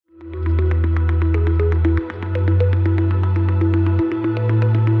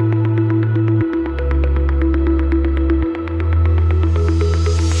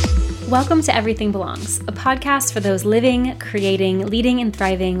Welcome to Everything Belongs, a podcast for those living, creating, leading, and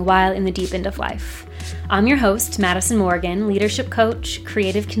thriving while in the deep end of life. I'm your host, Madison Morgan, leadership coach,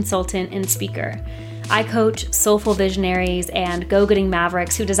 creative consultant, and speaker. I coach soulful visionaries and go-getting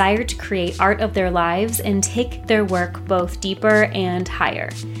mavericks who desire to create art of their lives and take their work both deeper and higher.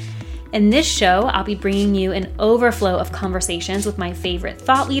 In this show, I'll be bringing you an overflow of conversations with my favorite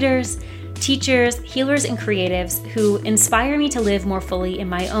thought leaders, teachers, healers, and creatives who inspire me to live more fully in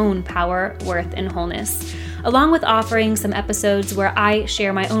my own power, worth, and wholeness, along with offering some episodes where I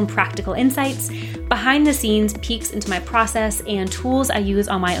share my own practical insights, behind the scenes peeks into my process, and tools I use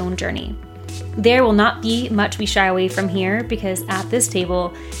on my own journey. There will not be much we shy away from here because at this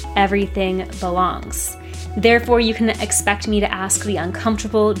table, everything belongs. Therefore, you can expect me to ask the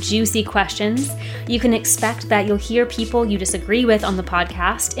uncomfortable, juicy questions. You can expect that you'll hear people you disagree with on the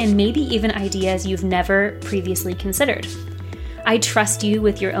podcast and maybe even ideas you've never previously considered. I trust you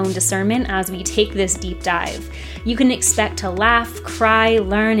with your own discernment as we take this deep dive. You can expect to laugh, cry,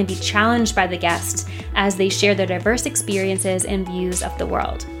 learn, and be challenged by the guests as they share their diverse experiences and views of the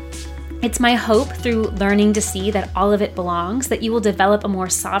world. It's my hope through learning to see that all of it belongs that you will develop a more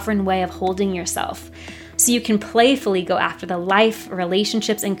sovereign way of holding yourself, so you can playfully go after the life,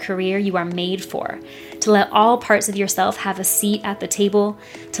 relationships, and career you are made for, to let all parts of yourself have a seat at the table,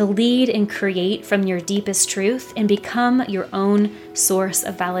 to lead and create from your deepest truth and become your own source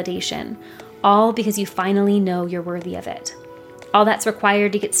of validation, all because you finally know you're worthy of it. All that's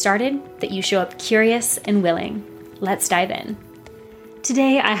required to get started, that you show up curious and willing. Let's dive in.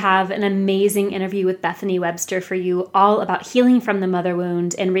 Today, I have an amazing interview with Bethany Webster for you, all about healing from the mother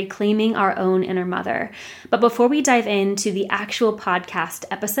wound and reclaiming our own inner mother. But before we dive into the actual podcast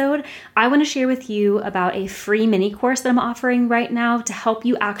episode, I want to share with you about a free mini course that I'm offering right now to help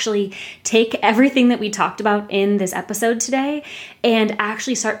you actually take everything that we talked about in this episode today and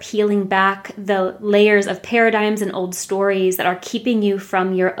actually start peeling back the layers of paradigms and old stories that are keeping you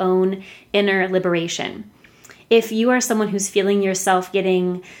from your own inner liberation. If you are someone who's feeling yourself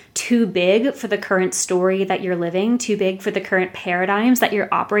getting too big for the current story that you're living, too big for the current paradigms that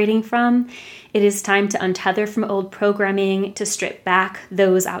you're operating from, it is time to untether from old programming, to strip back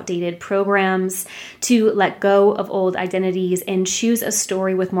those outdated programs, to let go of old identities and choose a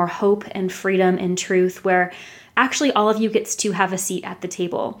story with more hope and freedom and truth where actually all of you gets to have a seat at the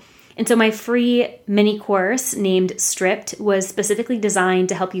table. And so my free mini course named Stripped was specifically designed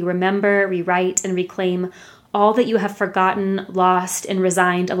to help you remember, rewrite, and reclaim all that you have forgotten, lost, and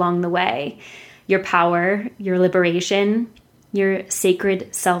resigned along the way. Your power, your liberation, your sacred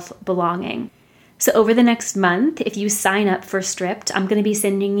self-belonging. So over the next month, if you sign up for Stripped, I'm going to be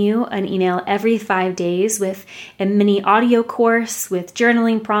sending you an email every 5 days with a mini audio course, with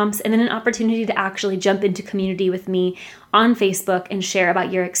journaling prompts, and then an opportunity to actually jump into community with me on Facebook and share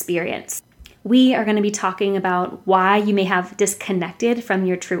about your experience. We are going to be talking about why you may have disconnected from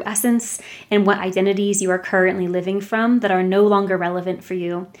your true essence and what identities you are currently living from that are no longer relevant for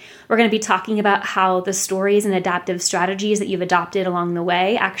you. We're going to be talking about how the stories and adaptive strategies that you've adopted along the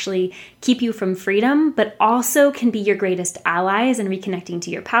way actually keep you from freedom, but also can be your greatest allies in reconnecting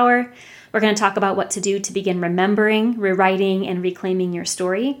to your power. We're going to talk about what to do to begin remembering, rewriting, and reclaiming your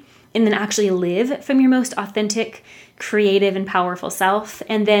story, and then actually live from your most authentic, creative, and powerful self.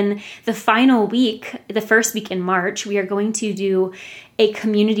 And then the final week, the first week in March, we are going to do a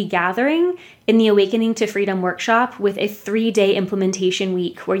community gathering in the Awakening to Freedom workshop with a 3-day implementation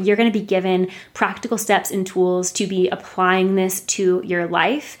week where you're going to be given practical steps and tools to be applying this to your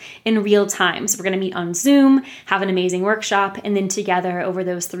life in real time. So we're going to meet on Zoom, have an amazing workshop, and then together over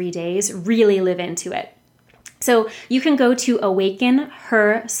those 3 days, really live into it. So you can go to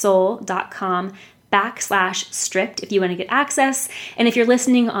awakenhersoul.com/stripped if you want to get access. And if you're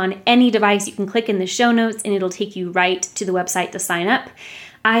listening on any device, you can click in the show notes and it'll take you right to the website to sign up.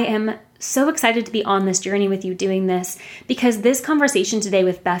 I am so excited to be on this journey with you doing this because this conversation today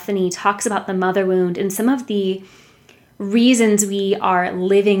with Bethany talks about the mother wound and some of the reasons we are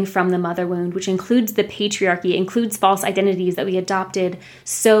living from the mother wound, which includes the patriarchy, includes false identities that we adopted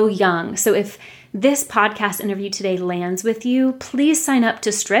so young. So if this podcast interview today lands with you, please sign up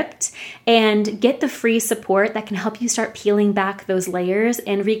to Stripped and get the free support that can help you start peeling back those layers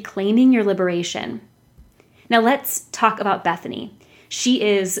and reclaiming your liberation. Now let's talk about Bethany. She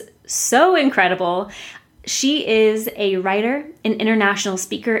is so incredible. She is a writer, an international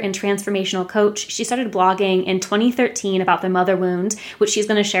speaker, and transformational coach. She started blogging in 2013 about the mother wound, which she's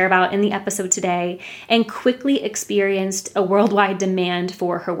going to share about in the episode today, and quickly experienced a worldwide demand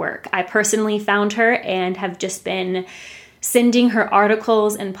for her work. I personally found her and have just been sending her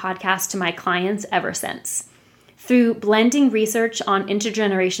articles and podcasts to my clients ever since. Through blending research on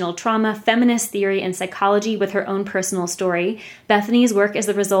intergenerational trauma, feminist theory, and psychology with her own personal story, Bethany's work is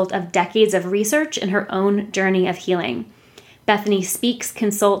the result of decades of research and her own journey of healing. Bethany speaks,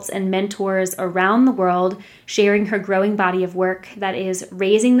 consults, and mentors around the world, sharing her growing body of work that is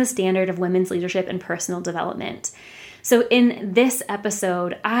raising the standard of women's leadership and personal development. So in this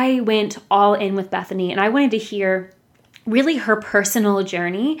episode, I went all in with Bethany, and I wanted to hear really her personal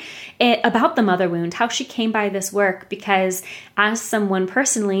journey about the mother wound, how she came by this work, because as someone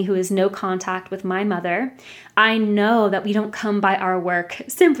personally who has no contact with my mother, I know that we don't come by our work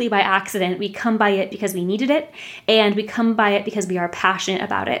simply by accident. We come by it because we needed it, and we come by it because we are passionate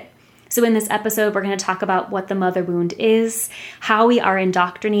about it. So in this episode, we're going to talk about what the mother wound is, how we are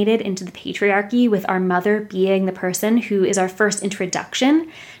indoctrinated into the patriarchy with our mother being the person who is our first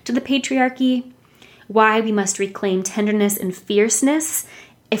introduction to the patriarchy, why we must reclaim tenderness and fierceness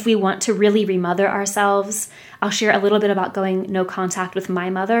if we want to really remother ourselves. I'll share a little bit about going no contact with my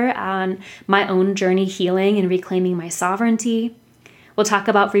mother on my own journey healing and reclaiming my sovereignty. We'll talk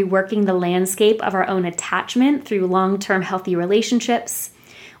about reworking the landscape of our own attachment through long-term healthy relationships,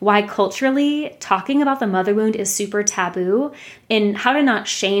 why culturally talking about the mother wound is super taboo, and how to not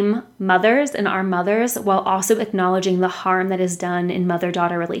shame mothers and our mothers while also acknowledging the harm that is done in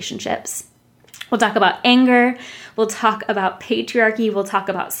mother-daughter relationships. We'll talk about anger, we'll talk about patriarchy, we'll talk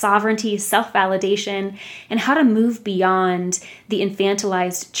about sovereignty, self-validation, and how to move beyond the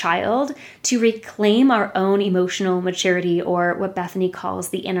infantilized child to reclaim our own emotional maturity, or what Bethany calls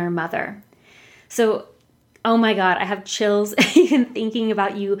the inner mother. So, oh my God, I have chills even thinking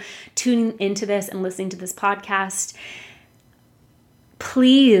about you tuning into this and listening to this podcast.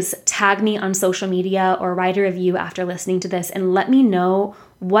 Please tag me on social media or write a review after listening to this and let me know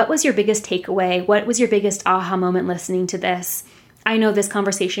what was your biggest takeaway? What was your biggest aha moment listening to this? I know this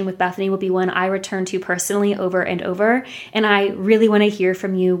conversation with Bethany will be one I return to personally over and over, and I really want to hear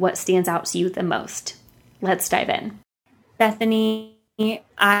from you what stands out to you the most. Let's dive in. Bethany,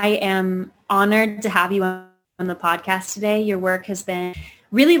 I am honored to have you on the podcast today. Your work has been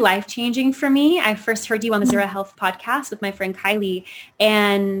really life-changing for me. I first heard you on the Zero Health podcast with my friend Kylie,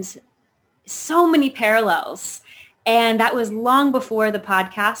 and so many parallels. And that was long before the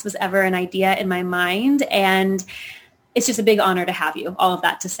podcast was ever an idea in my mind. And it's just a big honor to have you. All of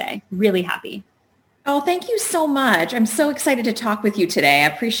that to say. Really happy. Oh, thank you so much. I'm so excited to talk with you today. I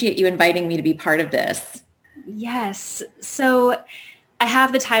appreciate you inviting me to be part of this. Yes. So I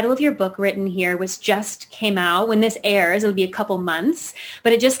have the title of your book written here, which just came out. When this airs, it'll be a couple months,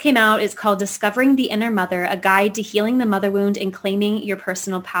 but it just came out. It's called Discovering the Inner Mother, A Guide to Healing the Mother Wound and Claiming Your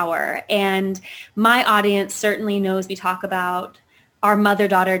Personal Power. And my audience certainly knows we talk about our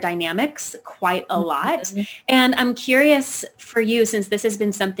mother-daughter dynamics quite a lot. Mm-hmm. And I'm curious for you, since this has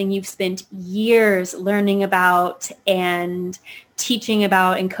been something you've spent years learning about and teaching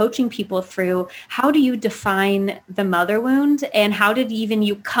about and coaching people through, how do you define the mother wound, and how did even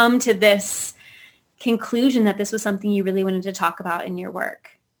you come to this conclusion that this was something you really wanted to talk about in your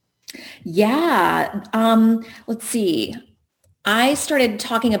work? Yeah. Let's see. I started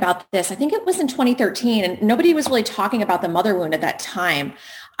talking about this, I think it was in 2013, and nobody was really talking about the mother wound at that time.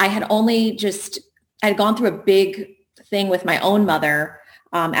 I had gone through a big thing with my own mother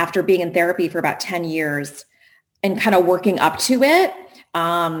after being in therapy for about 10 years and kind of working up to it.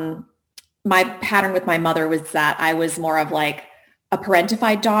 My pattern with my mother was that I was more of like a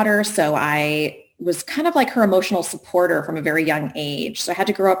parentified daughter. So I was kind of like her emotional supporter from a very young age. So I had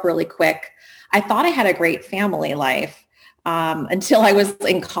to grow up really quick. I thought I had a great family life. Until I was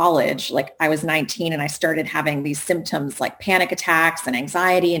in college. Like I was 19 and I started having these symptoms like panic attacks and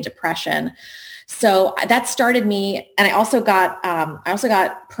anxiety and depression. So that started me. And I also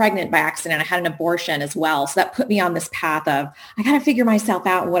got pregnant by accident. I had an abortion as well. So that put me on this path of, I got to figure myself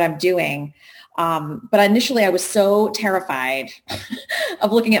out and what I'm doing. But initially I was so terrified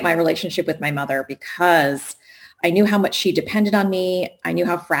of looking at my relationship with my mother because I knew how much she depended on me. I knew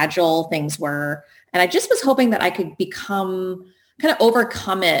how fragile things were. And I just was hoping that I could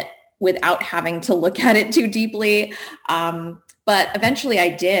overcome it without having to look at it too deeply. But eventually I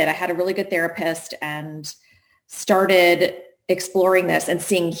did. I had a really good therapist and started exploring this and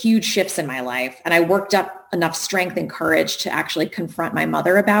seeing huge shifts in my life. And I worked up enough strength and courage to actually confront my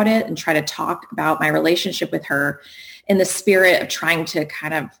mother about it and try to talk about my relationship with her in the spirit of trying to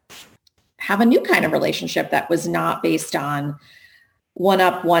kind of have a new kind of relationship that was not based on one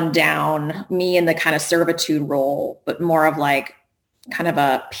up, one down, me in the kind of servitude role, but more of like kind of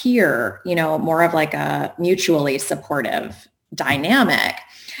a peer, more of like a mutually supportive dynamic.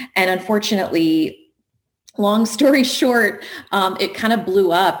 And unfortunately, long story short, it kind of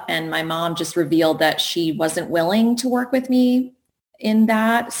blew up, and my mom just revealed that she wasn't willing to work with me in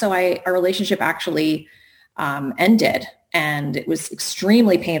that. So our relationship actually ended, and it was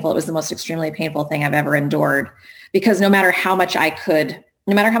extremely painful. It was the most extremely painful thing I've ever endured, because no matter how much I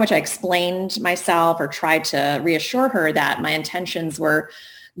explained myself or tried to reassure her that my intentions were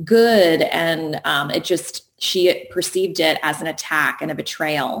good, and she perceived it as an attack and a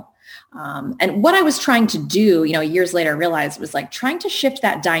betrayal. And what I was trying to do, years later, I realized was like trying to shift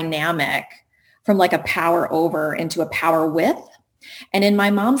that dynamic from like a power over into a power with. And in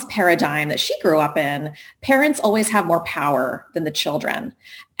my mom's paradigm that she grew up in, parents always have more power than the children.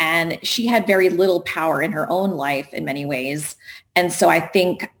 And she had very little power in her own life in many ways. And so I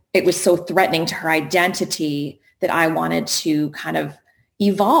think it was so threatening to her identity that I wanted to kind of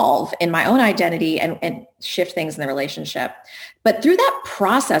evolve in my own identity and shift things in the relationship. But through that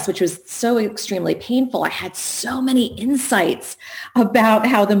process, which was so extremely painful, I had so many insights about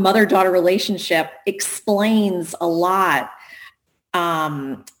how the mother-daughter relationship explains a lot.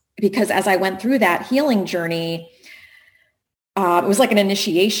 Because as I went through that healing journey, it was like an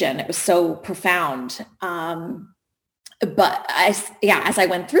initiation. It was so profound. But as I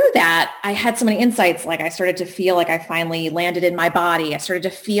went through that, I had so many insights. Like I started to feel like I finally landed in my body. I started to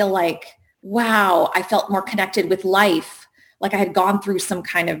feel like, wow, I felt more connected with life. Like I had gone through some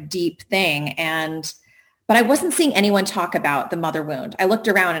kind of deep thing. But I wasn't seeing anyone talk about the mother wound. I looked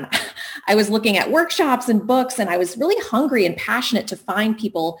around and I was looking at workshops and books, and I was really hungry and passionate to find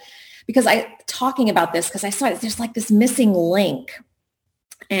people talking about this, because I saw there's like this missing link.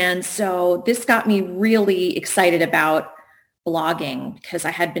 And so this got me really excited about blogging, because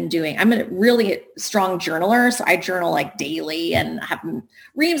I'm a really strong journaler. So I journal like daily and have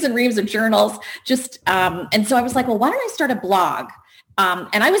reams and reams of journals. And so I was like, well, why don't I start a blog?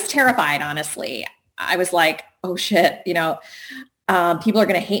 And I was terrified, honestly. I was like, oh shit, people are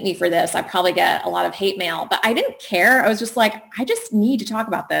going to hate me for this. I probably get a lot of hate mail, but I didn't care. I was just like, I just need to talk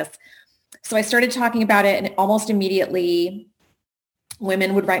about this. So I started talking about it, and almost immediately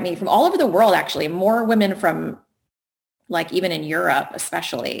women would write me from all over the world, actually, more women from like even in Europe,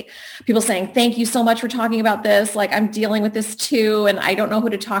 especially, people saying, thank you so much for talking about this. Like I'm dealing with this too, and I don't know who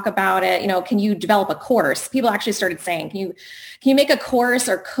to talk about it. Can you develop a course? People actually started saying, can you make a course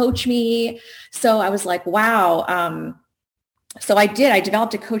or coach me? So I was like, wow. So I did. I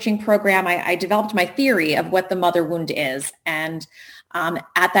developed a coaching program. I developed my theory of what the mother wound is. And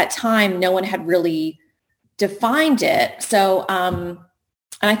at that time, no one had really defined it. So, and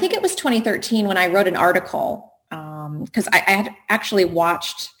I think it was 2013 when I wrote an article, because I had actually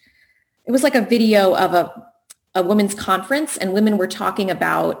watched, it was like a video of a women's conference, and women were talking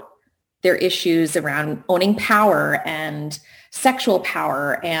about their issues around owning power and sexual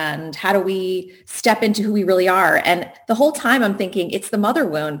power, and how do we step into who we really are. And the whole time I'm thinking it's the mother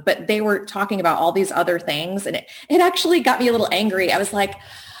wound, but they were talking about all these other things. And it actually got me a little angry. I was like,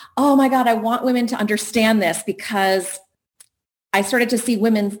 oh my God, I want women to understand this, because I started to see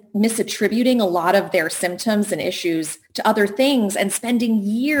women misattributing a lot of their symptoms and issues to other things, and spending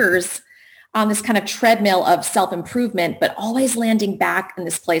years on this kind of treadmill of self-improvement, but always landing back in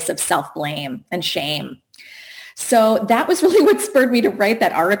this place of self-blame and shame. So that was really what spurred me to write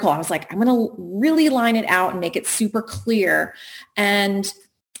that article. I was like, I'm going to really line it out and make it super clear. And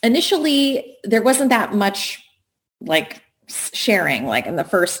initially, there wasn't that much like sharing, like in the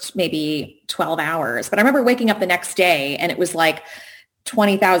first maybe 12 hours. But I remember waking up the next day and it was like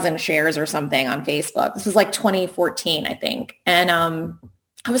 20,000 shares or something on Facebook. This was like 2014, I think. And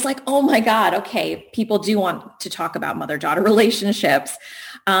I was like, oh my God, okay, people do want to talk about mother-daughter relationships.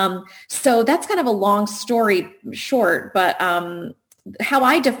 So that's kind of a long story short, but how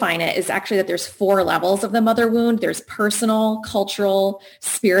I define it is actually that there's 4 levels of the mother wound. There's personal, cultural,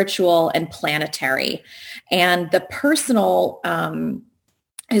 spiritual, and planetary. And the personal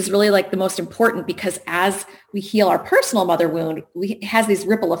is really like the most important, because as we heal our personal mother wound, it has these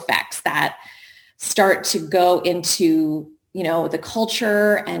ripple effects that start to go into, the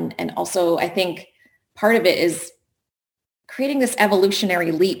culture. And also I think part of it is creating this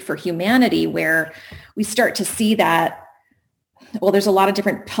evolutionary leap for humanity, where we start to see that, well, there's a lot of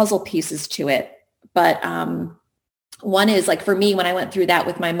different puzzle pieces to it. But one is like, for me, when I went through that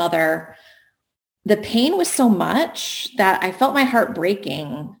with my mother, the pain was so much that I felt my heart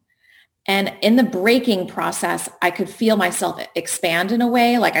breaking. And in the breaking process, I could feel myself expand in a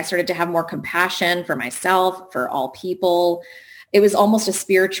way. Like I started to have more compassion for myself, for all people. It was almost a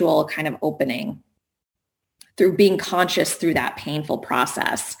spiritual kind of opening through being conscious through that painful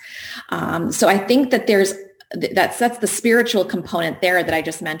process. So I think that that's the spiritual component there that I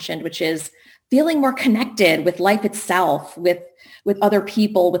just mentioned, which is feeling more connected with life itself, with other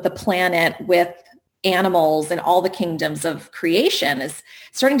people, with the planet, with animals and all the kingdoms of creation, is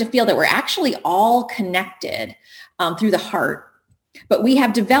starting to feel that we're actually all connected through the heart. But we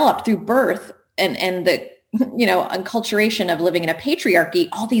have developed through birth and the, enculturation of living in a patriarchy,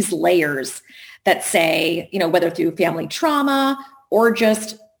 all these layers that say, whether through family trauma or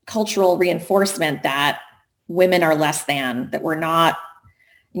just cultural reinforcement, that women are less than, that we're not,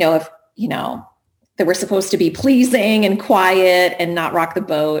 that we're supposed to be pleasing and quiet and not rock the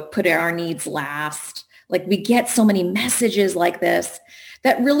boat, put our needs last. Like, we get so many messages like this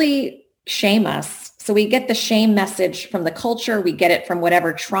that really shame us. So we get the shame message from the culture. We get it from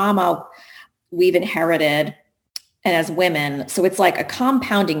whatever trauma we've inherited, and as women. So it's like a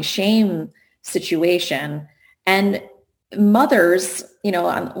compounding shame situation. And mothers,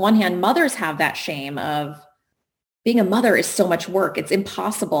 on one hand, mothers have that shame of being a mother is so much work. It's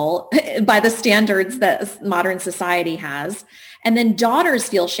impossible by the standards that modern society has. And then daughters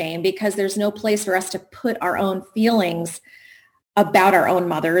feel shame because there's no place for us to put our own feelings about our own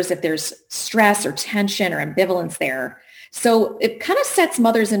mothers if there's stress or tension or ambivalence there. So it kind of sets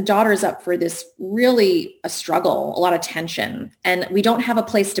mothers and daughters up for this really a struggle, a lot of tension. And we don't have a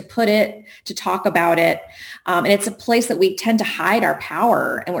place to put it, to talk about it. And it's a place that we tend to hide our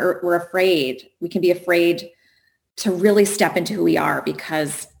power, and we're afraid. We can be afraid to really step into who we are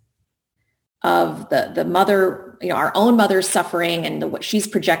because of the mother, our own mother's suffering and what she's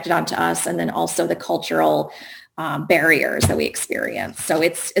projected onto us, and then also the cultural barriers that we experience. So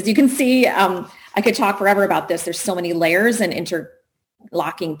it's, as you can see, I could talk forever about this. There's so many layers and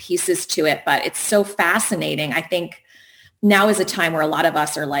interlocking pieces to it, but it's so fascinating. I think now is a time where a lot of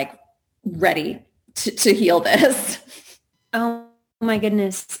us are like ready to heal this. Oh my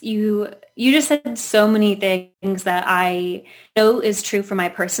goodness. You just said so many things that I know is true from my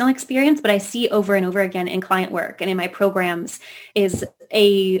personal experience, but I see over and over again in client work and in my programs is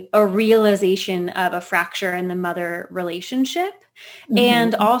a realization of a fracture in the mother relationship,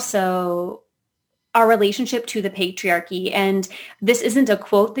 and also our relationship to the patriarchy. And this isn't a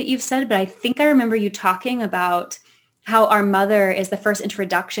quote that you've said, but I think I remember you talking about how our mother is the first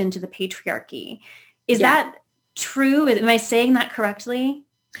introduction to the patriarchy. Is that true? Am I saying that correctly?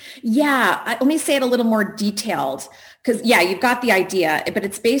 Yeah. Let me say it a little more detailed because, you've got the idea, but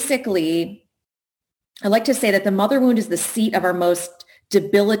it's basically, I like to say that the mother wound is the seat of our most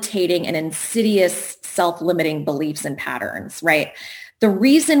debilitating and insidious self-limiting beliefs and patterns, right? The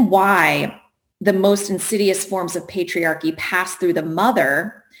reason why the most insidious forms of patriarchy pass through the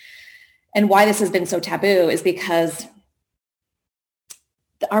mother and why this has been so taboo is because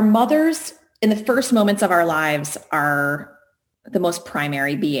our mothers in the first moments of our lives are the most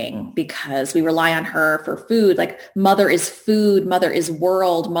primary being because we rely on her for food. Like, mother is food, mother is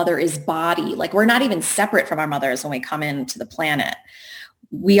world, mother is body. Like, we're not even separate from our mothers when we come into the planet.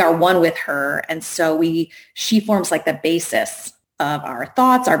 We are one with her. And so she forms like the basis of our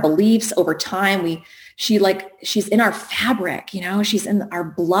thoughts, our beliefs over time. She's in our fabric, she's in our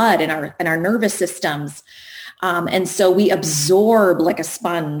blood and our nervous systems. And so we absorb like a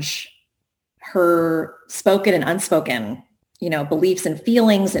sponge her spoken and unspoken, beliefs and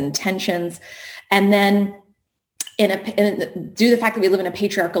feelings and tensions. And then due to the fact that we live in a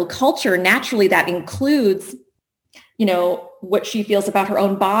patriarchal culture, naturally that includes, what she feels about her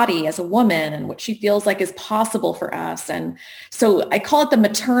own body as a woman and what she feels like is possible for us. And so I call it the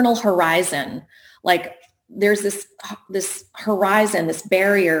maternal horizon. Like, there's this horizon, this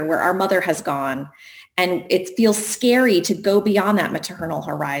barrier where our mother has gone, and it feels scary to go beyond that maternal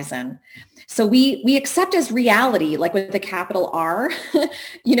horizon. So we accept as reality, like with the capital R,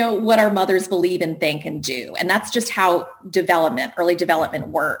 what our mothers believe and think and do. And that's just how early development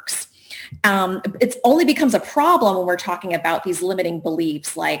works. It only becomes a problem when we're talking about these limiting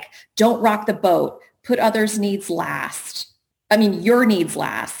beliefs, like don't rock the boat, put others' needs last. Your needs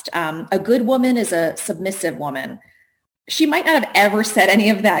last. A good woman is a submissive woman. She might not have ever said any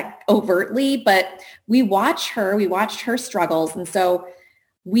of that overtly, but we watched her struggles. And so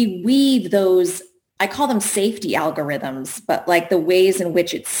we weave those, I call them safety algorithms, but like the ways in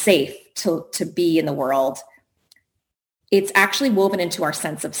which it's safe to be in the world. It's actually woven into our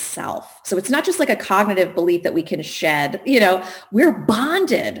sense of self. So it's not just like a cognitive belief that we can shed. We're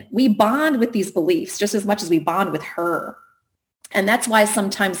bonded. We bond with these beliefs just as much as we bond with her. And that's why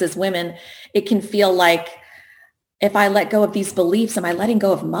sometimes as women, it can feel like, if I let go of these beliefs, am I letting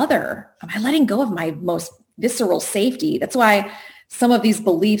go of mother? Am I letting go of my most visceral safety? That's why some of these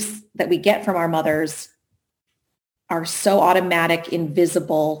beliefs that we get from our mothers are so automatic,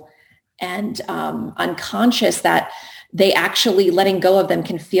 invisible, and unconscious that they actually letting go of them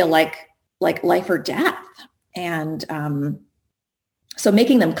can feel like like life or death. And so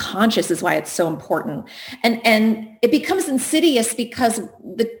making them conscious is why it's so important. And it becomes insidious because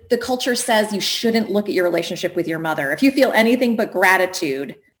the culture says you shouldn't look at your relationship with your mother. If you feel anything but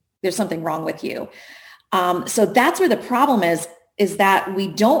gratitude, there's something wrong with you. So that's where the problem is that we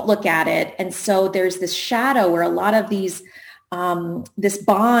don't look at it. And so there's this shadow where a lot of these, this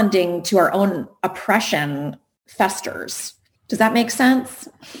bonding to our own oppression festers. Does that make sense?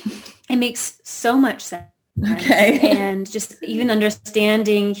 It makes so much sense. Okay. And just even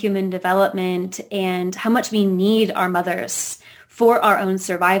understanding human development and how much we need our mothers for our own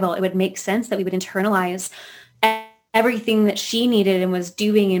survival, it would make sense that we would internalize everything that she needed and was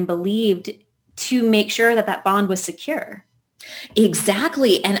doing and believed to make sure that that bond was secure.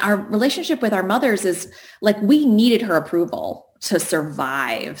 Exactly. And our relationship with our mothers is like we needed her approval to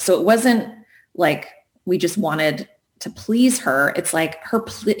survive. So it wasn't like we just wanted to please her. It's like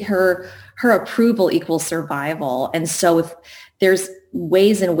her approval equals survival. And so if there's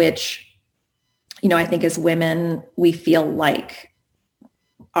ways in which, I think as women, we feel like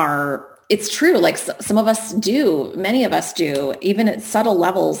it's true. Like some of us do, many of us do, even at subtle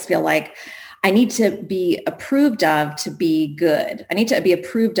levels feel like I need to be approved of to be good. I need to be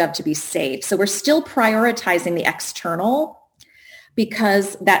approved of to be safe. So we're still prioritizing the external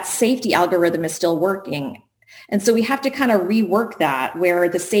because that safety algorithm is still working. And so we have to kind of rework that where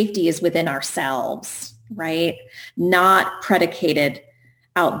the safety is within ourselves, right? Not predicated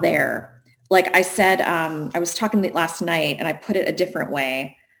out there. Like I said, I was talking last night and I put it a different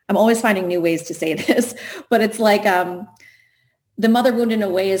way. I'm always finding new ways to say this, but it's like the mother wound in a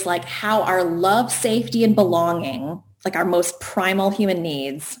way is like how our love, safety, and belonging, like our most primal human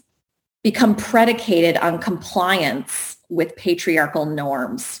needs, become predicated on compliance with patriarchal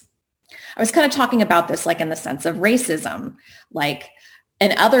norms. I was kind of talking about this like in the sense of racism, like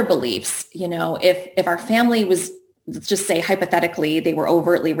and other beliefs, if our family was, let's just say hypothetically, they were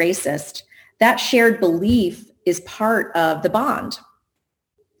overtly racist, that shared belief is part of the bond.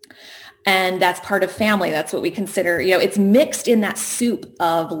 And that's part of family. That's what we consider, it's mixed in that soup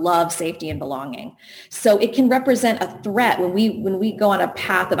of love, safety, and belonging. So it can represent a threat when we go on a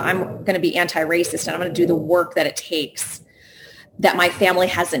path of I'm going to be anti-racist and I'm going to do the work that it takes that my family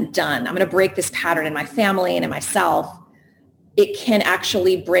hasn't done. I'm going to break this pattern in my family and in myself. It can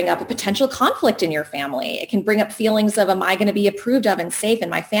actually bring up a potential conflict in your family. It can bring up feelings of, am I going to be approved of and safe in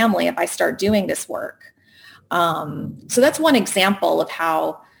my family if I start doing this work? So that's one example of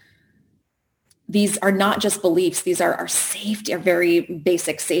how these are not just beliefs. These are our safety, our very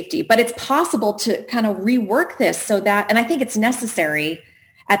basic safety. But it's possible to kind of rework this so that, and I think it's necessary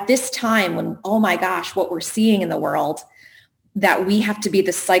at this time when, oh my gosh, what we're seeing in the world, that we have to be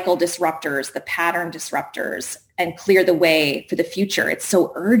the cycle disruptors, the pattern disruptors, and clear the way for the future. It's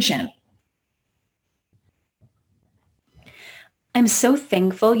so urgent. I'm so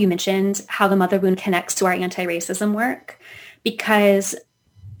thankful you mentioned how the mother wound connects to our anti-racism work, because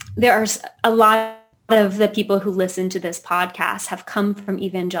there are a lot of the people who listen to this podcast have come from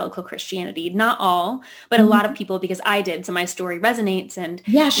evangelical Christianity. Not all, but a lot of people, because I did. So my story resonates and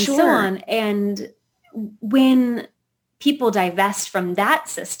so on. And when people divest from that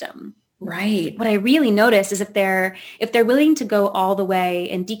system, right, what I really notice is if they're willing to go all the way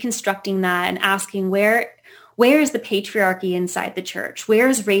and deconstructing that and asking where is the patriarchy inside the church?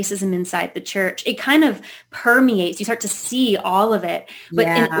 Where's racism inside the church? It kind of permeates. You start to see all of it. But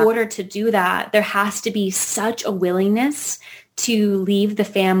in order to do that, there has to be such a willingness to leave the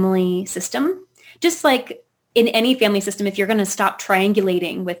family system. Just like in any family system, if you're going to stop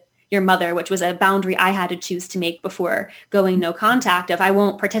triangulating with your mother, which was a boundary I had to choose to make before going no contact of, I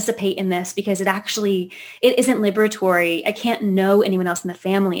won't participate in this because it isn't liberatory. I can't know anyone else in the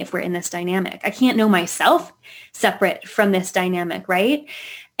family if we're in this dynamic. I can't know myself separate from this dynamic, right?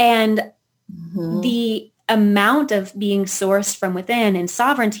 And the amount of being sourced from within and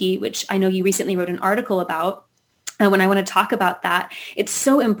sovereignty, which I know you recently wrote an article about, when I want to talk about that, it's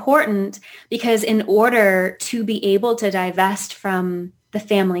so important because in order to be able to divest from the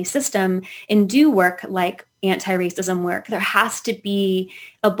family system and do work like anti-racism work, there has to be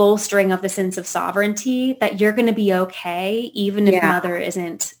a bolstering of the sense of sovereignty that you're going to be okay, even if mother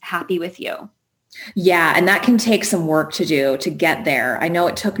isn't happy with you. Yeah. And that can take some work to do to get there. I know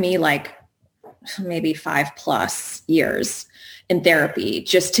it took me like maybe 5+ years in therapy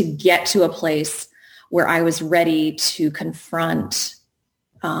just to get to a place where I was ready to confront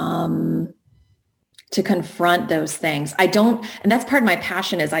those things. And that's part of my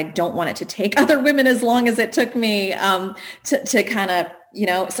passion is I don't want it to take other women as long as it took me to kind of,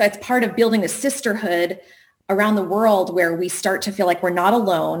 so it's part of building the sisterhood around the world where we start to feel like we're not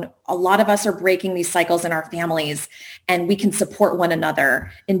alone. A lot of us are breaking these cycles in our families, and we can support one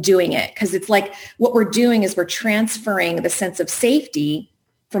another in doing it. Because it's like what we're doing is we're transferring the sense of safety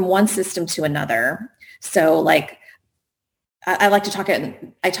from one system to another. So like I like to talk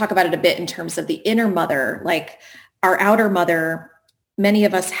about it a bit in terms of the inner mother, like our outer mother. Many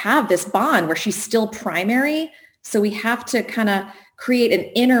of us have this bond where she's still primary. So we have to kind of create an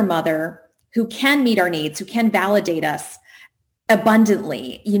inner mother who can meet our needs, who can validate us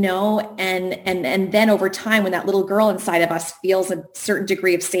abundantly, and then over time, when that little girl inside of us feels a certain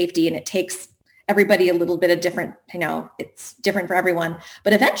degree of safety, and it takes everybody a little bit of different, it's different for everyone,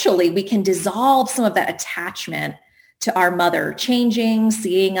 but eventually we can dissolve some of that attachment to our mother, changing,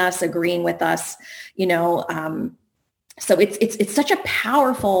 seeing us, agreeing with us, so it's such a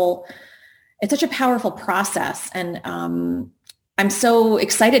powerful process. And I'm so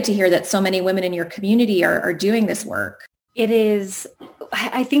excited to hear that so many women in your community are doing this work. It is,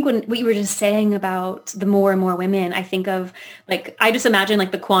 I think when what you were just saying about the more and more women, I think of I just imagine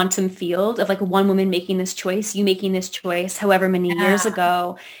the quantum field of one woman making this choice, you making this choice, however many years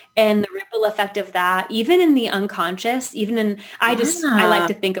ago, and the ripple effect of that, even in the unconscious, I like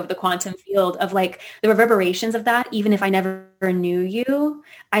to think of the quantum field of the reverberations of that, even if I never knew you,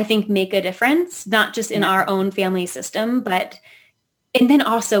 I think make a difference, not just in our own family system, and then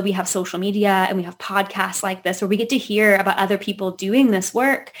also we have social media and we have podcasts like this where we get to hear about other people doing this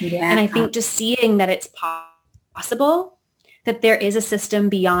work. Yeah. And I think just seeing that it's possible, that there is a system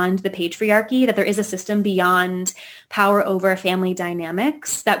beyond the patriarchy, that there is a system beyond power over family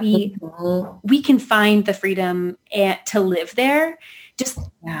dynamics, that we can find the freedom to live there. Just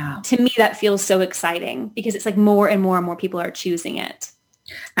to me, that feels so exciting because it's more and more and more people are choosing it.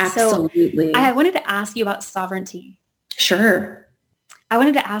 Absolutely. So I wanted to ask you about sovereignty. Sure. I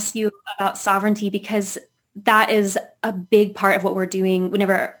wanted to ask you about sovereignty because that is a big part of what we're doing when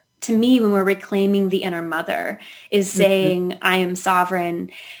we're reclaiming the inner mother is saying, I am sovereign.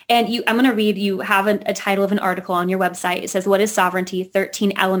 And I'm going to read, you have a title of an article on your website. It says, what is sovereignty?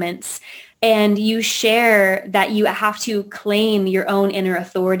 13 elements. And you share that you have to claim your own inner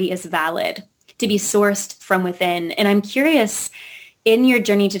authority as valid, to be sourced from within. And I'm curious, in your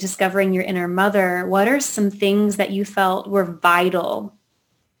journey to discovering your inner mother, what are some things that you felt were vital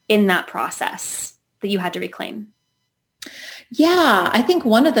in that process that you had to reclaim? Yeah, I think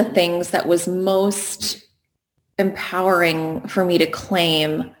one of the things that was most empowering for me to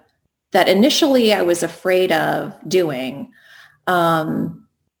claim that initially I was afraid of doing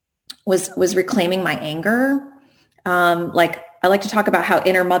was reclaiming my anger. I like to talk about how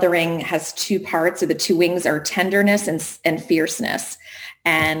inner mothering has two parts, or the two wings are tenderness and fierceness.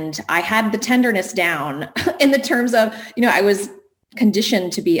 And I had the tenderness down in the terms of, I was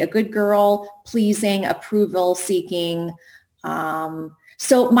conditioned to be a good girl, pleasing, approval seeking.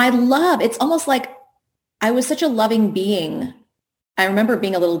 So my love, it's almost like I was such a loving being. I remember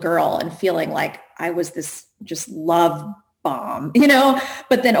being a little girl and feeling like I was this just love bomb,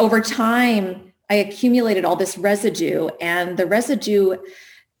 but then over time I accumulated all this residue, and the residue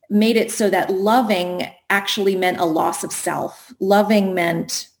made it so that loving actually meant a loss of self. Loving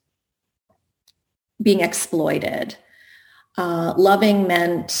meant being exploited. Loving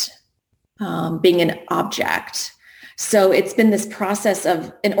meant being an object. So it's been this process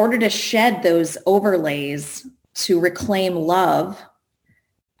of, in order to shed those overlays to reclaim love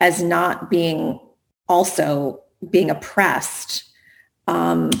as not being also being oppressed,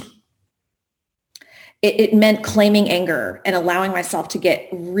 it meant claiming anger and allowing myself to get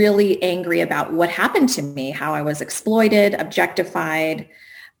really angry about what happened to me, how I was exploited, objectified,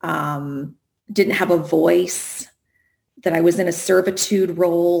 didn't have a voice, that I was in a servitude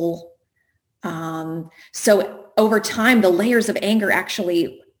role. So over time, the layers of anger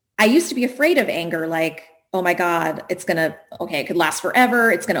I used to be afraid of anger, like, oh my God, it could last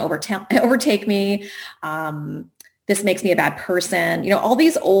forever. It's going to overtake me. This makes me a bad person. All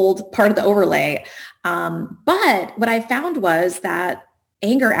these old part of the overlay. But what I found was that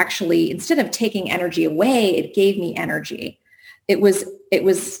anger actually, instead of taking energy away, it gave me energy. It was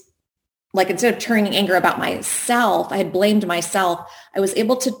like, instead of turning anger about myself, I had blamed myself. I was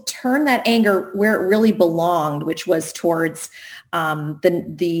able to turn that anger where it really belonged, which was towards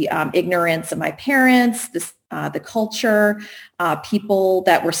the ignorance of my parents, the culture, people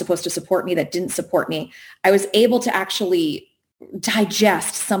that were supposed to support me that didn't support me. I was able to actually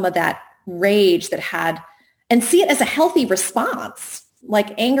digest some of that rage and see it as a healthy response.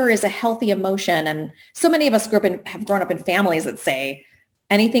 Like, anger is a healthy emotion. And so many of us have grown up in families that say,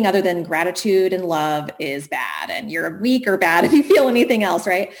 anything other than gratitude and love is bad, and you're weak or bad if you feel anything else,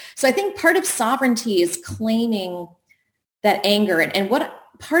 right? So I think part of sovereignty is claiming that anger. And what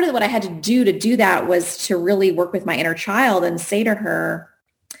part of what I had to do that was to really work with my inner child and say to her,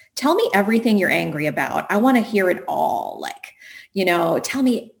 tell me everything you're angry about. I want to hear it all. Like, tell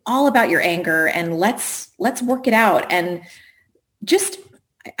me all about your anger and let's work it out. And just,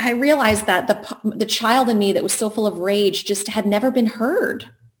 I realized that the child in me that was so full of rage just had never been heard.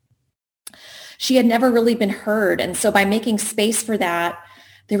 She had never really been heard. And so by making space for that,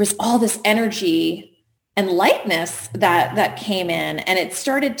 there was all this energy and lightness that came in. And it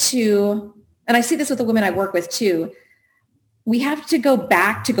started to, and I see this with the women I work with too, we have to go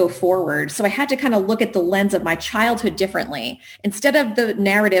back to go forward. So I had to kind of look at the lens of my childhood differently. Instead of the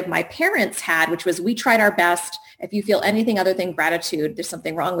narrative my parents had, which was, we tried our best. If you feel anything other than gratitude, there's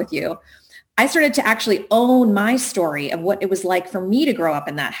something wrong with you. I started to actually own my story of what it was like for me to grow up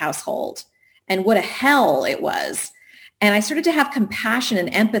in that household and what a hell it was. And I started to have compassion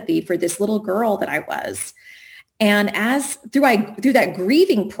and empathy for this little girl that I was. And as through that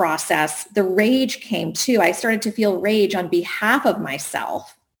grieving process, the rage came too. I started to feel rage on behalf of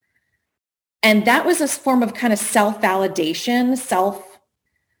myself. And that was a form of kind of self-validation,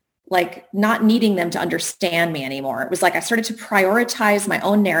 like not needing them to understand me anymore. It was like I started to prioritize my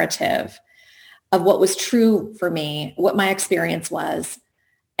own narrative of what was true for me, what my experience was.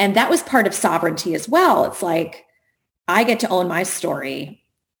 And that was part of sovereignty as well. It's like, I get to own my story.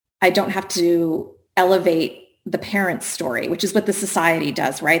 I don't have to elevate the parent's story, which is what the society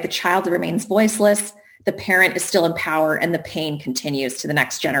does, right? The child remains voiceless, the parent is still in power, and the pain continues to the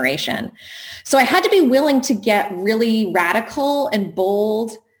next generation. So I had to be willing to get really radical and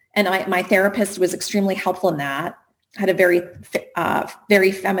bold. And my therapist was extremely helpful in that. I had a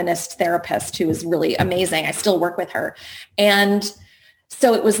very feminist therapist who was really amazing. I still work with her. And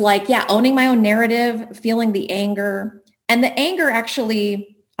so it was like, owning my own narrative, feeling the anger. And the anger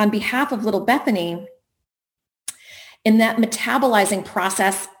actually, on behalf of little Bethany, in that metabolizing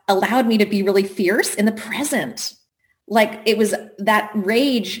process, allowed me to be really fierce in the present. Like it was, that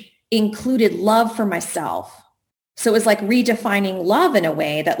rage included love for myself. So it was like redefining love in a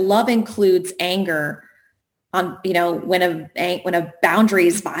way that love includes anger on, when a boundary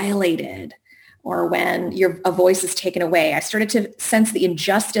is violated or when a voice is taken away. I started to sense the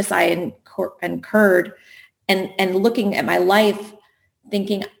injustice I incurred and looking at my life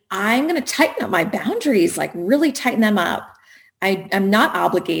thinking, I'm going to tighten up my boundaries, like really tighten them up. I'm not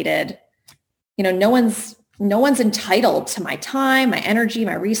obligated. No one's entitled to my time, my energy,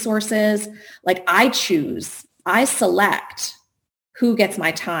 my resources. Like I choose, I select who gets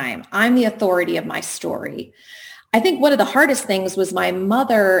my time. I'm the authority of my story. I think one of the hardest things was my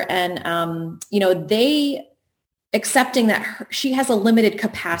mother and, they accepting that she has a limited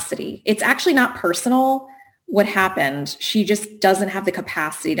capacity. It's actually not personal what happened. She just doesn't have the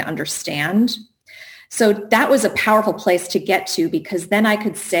capacity to understand. So that was a powerful place to get to, because then I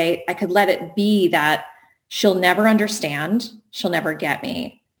could let it be that she'll never understand. She'll never get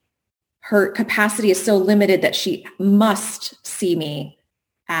me. Her capacity is so limited that she must see me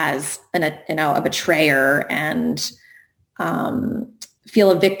as a betrayer and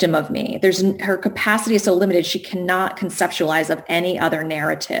feel a victim of me. Her capacity is so limited, she cannot conceptualize of any other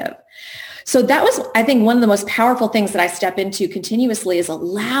narrative. So that was, I think, one of the most powerful things that I step into continuously is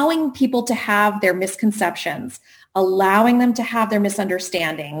allowing people to have their misconceptions, allowing them to have their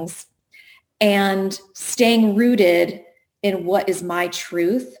misunderstandings, and staying rooted in what is my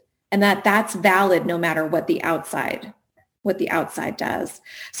truth, and that's valid no matter what the outside does.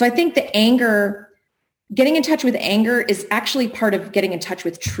 So I think the anger, getting in touch with anger is actually part of getting in touch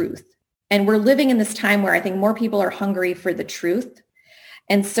with truth. And we're living in this time where I think more people are hungry for the truth.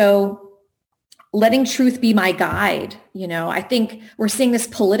 And so letting truth be my guide, I think we're seeing this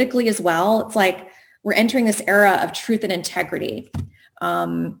politically as well. It's like we're entering this era of truth and integrity.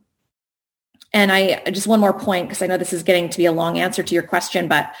 And I just one more point, because I know this is getting to be a long answer to your question,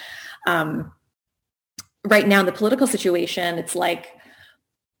 but right now in the political situation, it's like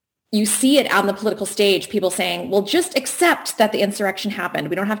you see it on the political stage, people saying, well, just accept that the insurrection happened.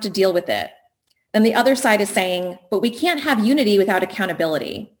 We don't have to deal with it. Then the other side is saying, but we can't have unity without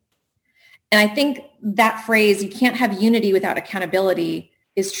accountability. And I think that phrase, you can't have unity without accountability,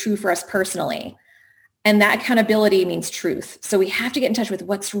 is true for us personally. And that accountability means truth. So we have to get in touch with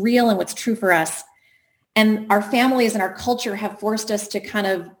what's real and what's true for us. And our families and our culture have forced us to kind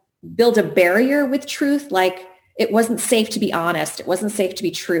of build a barrier with truth. Like it wasn't safe to be honest. It wasn't safe to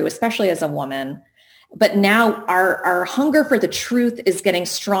be true, especially as a woman. But now our hunger for the truth is getting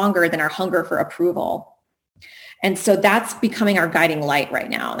stronger than our hunger for approval. And so that's becoming our guiding light right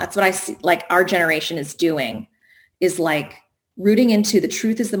now. That's what I see, like our generation is doing, is like rooting into the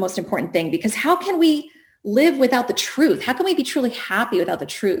truth is the most important thing, because how can we live without the truth? How can we be truly happy without the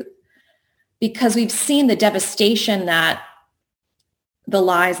truth? Because we've seen the devastation that the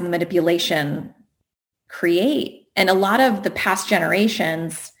lies and the manipulation create. And a lot of the past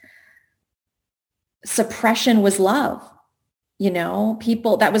generations, suppression was love. You know,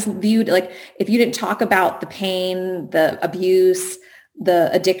 people, that was viewed like, if you didn't talk about the pain, the abuse,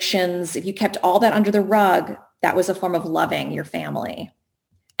 the addictions, if you kept all that under the rug, that was a form of loving your family.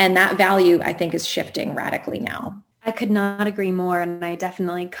 And that value, I think, is shifting radically now. I could not agree more. And I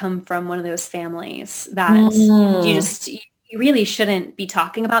definitely come from one of those families that you really shouldn't be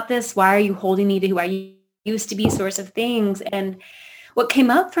talking about this. Why are you holding me to who I used to be, sorts of things? And what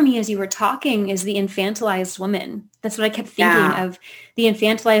came up for me as you were talking is the infantilized woman. That's what I kept thinking of. The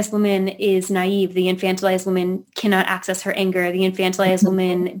infantilized woman is naive. The infantilized woman cannot access her anger. The infantilized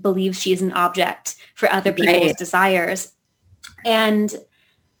woman believes she is an object for other people's desires. And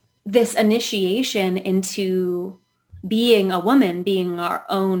this initiation into being a woman, being our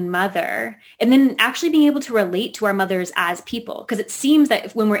own mother, and then actually being able to relate to our mothers as people. Because it seems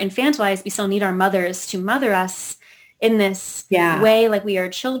that when we're infantilized, we still need our mothers to mother us in this way, like we are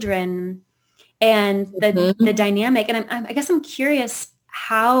children, and the dynamic. And I guess I'm curious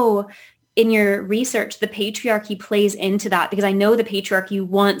how in your research, the patriarchy plays into that, because I know the patriarchy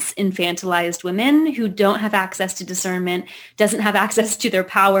wants infantilized women who don't have access to discernment, doesn't have access to their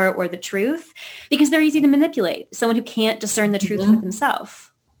power or the truth, because they're easy to manipulate. Someone who can't discern the truth for themselves.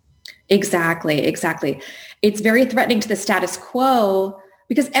 Exactly. It's very threatening to the status quo,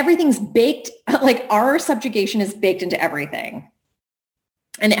 because everything's baked, like our subjugation is baked into everything.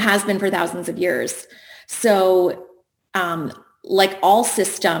 And it has been for thousands of years. So like all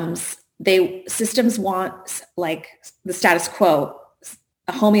systems, systems want like the status quo,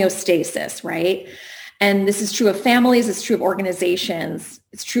 a homeostasis, right? And this is true of families, it's true of organizations,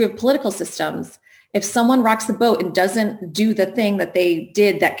 it's true of political systems. If someone rocks the boat and doesn't do the thing that they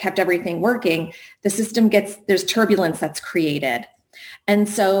did that kept everything working, the system there's turbulence that's created. And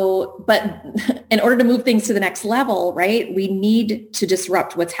so, but in order to move things to the next level, right, we need to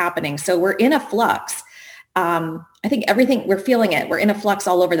disrupt what's happening. So we're in a flux. I think everything, we're feeling it. We're in a flux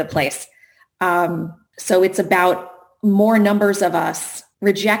all over the place. So it's about more numbers of us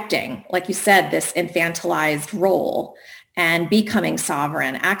rejecting, like you said, this infantilized role and becoming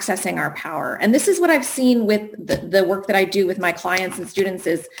sovereign, accessing our power. And this is what I've seen with the work that I do with my clients and students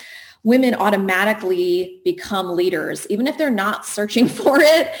is women automatically become leaders, even if they're not searching for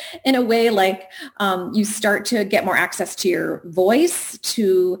it in a way. Like you start to get more access to your voice,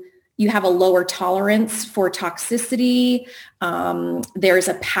 you have a lower tolerance for toxicity. There's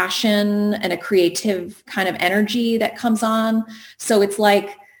a passion and a creative kind of energy that comes on. So it's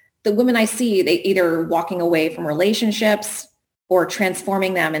like the women I see, they either walking away from relationships or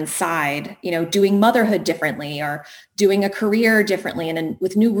transforming them inside, doing motherhood differently or doing a career differently and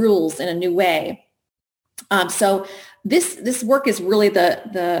with new rules in a new way. So this work is really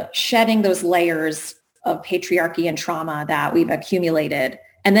the shedding those layers of patriarchy and trauma that we've accumulated.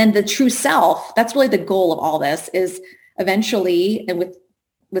 And then the true self, that's really the goal of all this, is eventually, and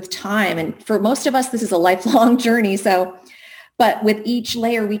with time, and for most of us, this is a lifelong journey. But with each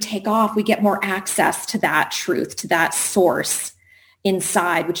layer we take off, we get more access to that truth, to that source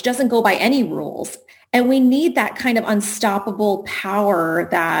inside, which doesn't go by any rules. And we need that kind of unstoppable power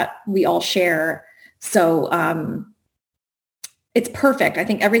that we all share. So it's perfect. I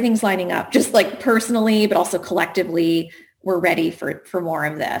think everything's lining up, just like personally, but also collectively. We're ready for more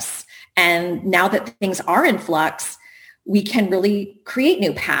of this. And now that things are in flux, we can really create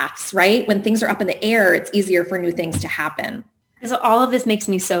new paths, right? When things are up in the air, it's easier for new things to happen. So all of this makes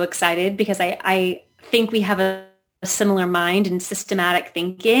me so excited because I think we have a similar mind and systematic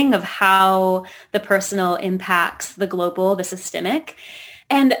thinking of how the personal impacts the global, the systemic.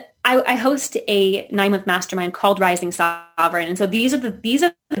 And I host a 9-month mastermind called Rising Sovereign. And so these are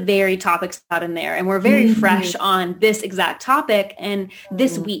the very topics out in there. And we're very fresh on this exact topic and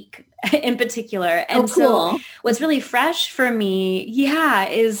this week in particular. And so what's really fresh for me,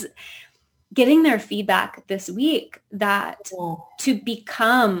 is getting their feedback this week that to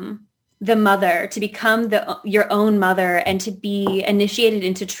become the mother, to become your own mother and to be initiated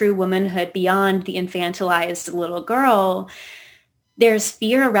into true womanhood beyond the infantilized little girl, there's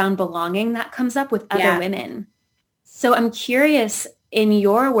fear around belonging that comes up with other women. So I'm curious in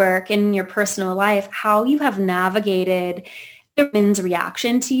your work, in your personal life, how you have navigated the women's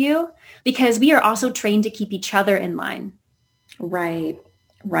reaction to you, because we are also trained to keep each other in line. Right.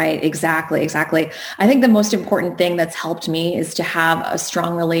 Right. Exactly. Exactly. I think the most important thing that's helped me is to have a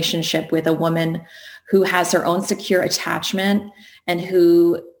strong relationship with a woman who has her own secure attachment and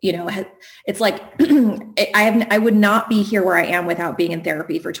who, it's like, I would not be here where I am without being in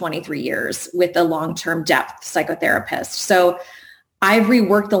therapy for 23 years with a long-term depth psychotherapist. So I've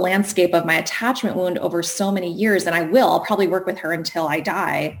reworked the landscape of my attachment wound over so many years, and I'll probably work with her until I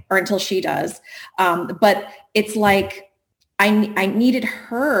die or until she does. But it's like, I needed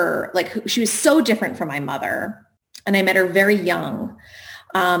her, like she was so different from my mother, and I met her very young.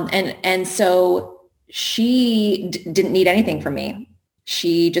 And so she didn't need anything from me.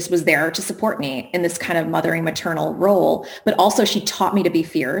 She just was there to support me in this kind of mothering maternal role. But also she taught me to be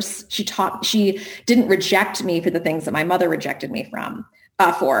fierce. She didn't reject me for the things that my mother rejected me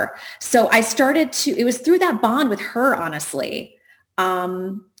for. So it was through that bond with her, honestly,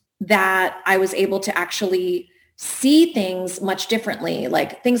 that I was able to actually see things much differently,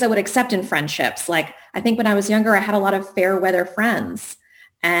 like things I would accept in friendships. Like I think when I was younger, I had a lot of fair weather friends,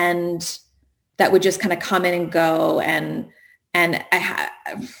 and that would just kind of come in and go. And and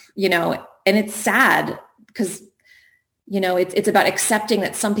it's sad because, it's about accepting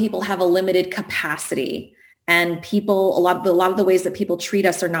that some people have a limited capacity, and a lot of the ways that people treat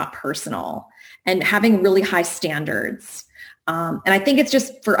us are not personal, and having really high standards. And I think it's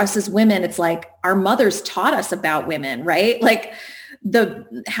just for us as women, it's like our mothers taught us about women, right? Like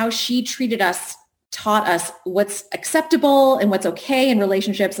how she treated us taught us what's acceptable and what's okay in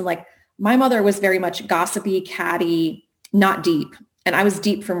relationships. And like my mother was very much gossipy, catty, not deep. And I was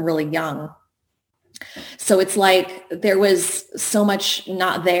deep from really young. So it's like there was so much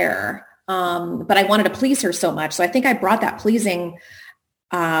not there. But I wanted to please her so much. So I think I brought that pleasing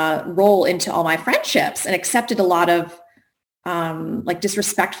role into all my friendships and accepted a lot of like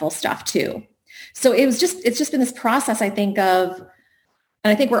disrespectful stuff too. So it's just been this process, I think,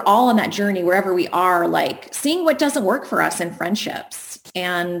 and I think we're all on that journey wherever we are, like seeing what doesn't work for us in friendships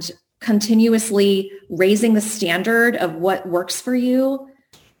and continuously raising the standard of what works for you.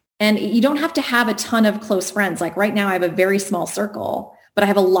 And you don't have to have a ton of close friends. Like right now I have a very small circle, but I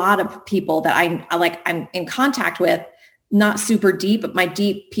have a lot of people that I'm in contact with, not super deep, but my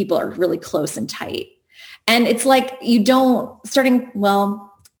deep people are really close and tight. And it's like so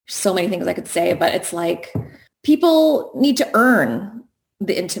many things I could say, but it's like people need to earn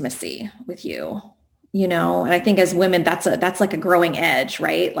the intimacy with you, and I think as women, that's like a growing edge,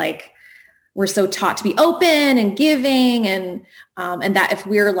 right? Like we're so taught to be open and giving and that if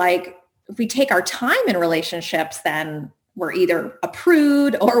we take our time in relationships, then we're either a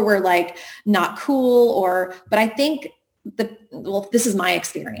prude or we're like not cool but I think this is my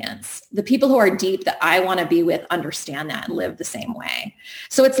experience. The people who are deep that I want to be with understand that and live the same way.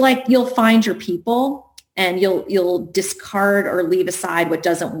 So it's like you'll find your people and you'll discard or leave aside what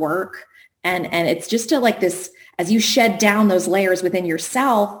doesn't work. And it's just like this, as you shed down those layers within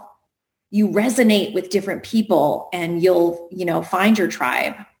yourself, you resonate with different people and you'll, find your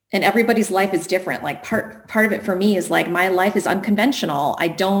tribe. And everybody's life is different. Like part of it for me is like my life is unconventional. I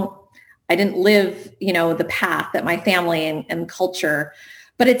didn't live, the path that my family and culture,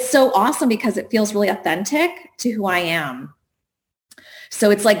 but it's so awesome because it feels really authentic to who I am. So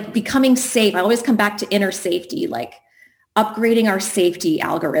it's like becoming safe. I always come back to inner safety, like upgrading our safety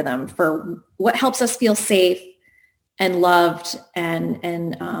algorithm for what helps us feel safe and loved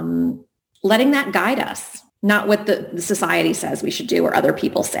and letting that guide us, not what the society says we should do or other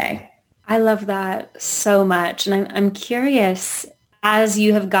people say. I love that so much. And I'm curious, as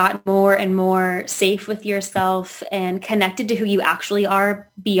you have gotten more and more safe with yourself and connected to who you actually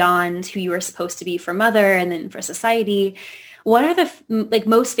are beyond who you were supposed to be for mother and then for society, what are the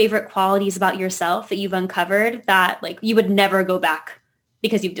most favorite qualities about yourself that you've uncovered that you would never go back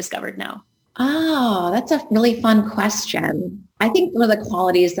because you've discovered now? Oh, that's a really fun question. I think one of the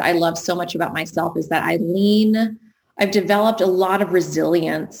qualities that I love so much about myself is that I've developed a lot of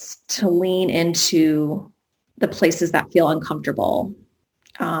resilience to lean into the places that feel uncomfortable.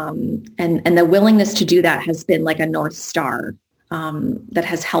 And the willingness to do that has been like a North Star that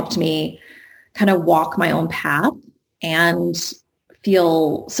has helped me kind of walk my own path and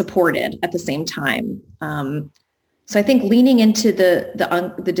feel supported at the same time. So I think leaning into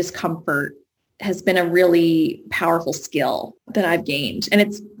the discomfort has been a really powerful skill that I've gained. And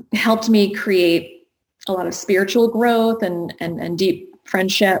it's helped me create a lot of spiritual growth and deep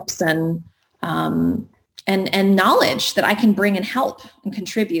friendships and knowledge that I can bring and help and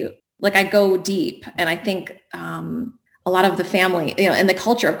contribute. Like I go deep. And I think a lot of the family, and the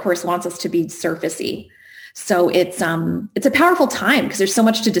culture, of course, wants us to be surfacey. So it's a powerful time because there's so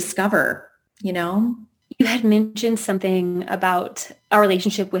much to discover, You You had mentioned something about our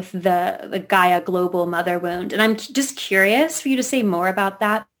relationship with the Gaia global mother wound. And I'm just curious for you to say more about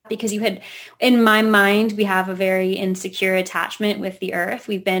that, because you had, in my mind, we have a very insecure attachment with the earth.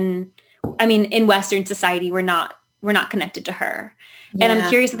 In Western society, we're not connected to her. Yeah. And I'm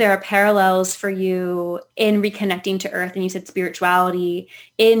curious if there are parallels for you in reconnecting to earth. And you said spirituality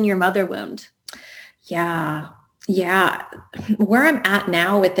in your mother wound. Yeah. Yeah. Where I'm at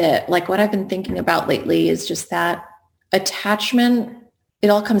now with it, like what I've been thinking about lately is just that attachment. It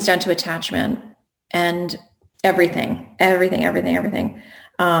all comes down to attachment and everything. And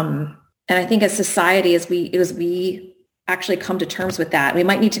I think as society, as we actually come to terms with that, we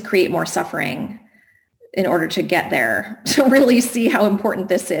might need to create more suffering in order to get there, to really see how important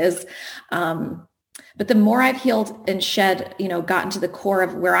this is. But the more I've healed and shed, gotten to the core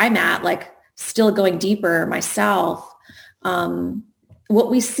of where I'm at, like still going deeper myself,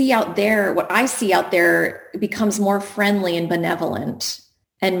 what I see out there becomes more friendly and benevolent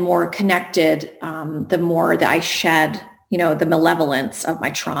and more connected, the more that I shed, the malevolence of my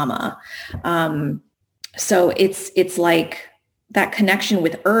trauma. So it's like that connection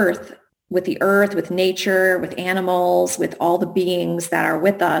with the earth, with nature, with animals, with all the beings that are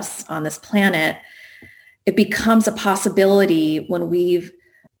with us on this planet. It becomes a possibility when we've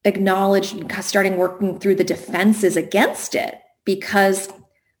acknowledged and starting working through the defenses against it. Because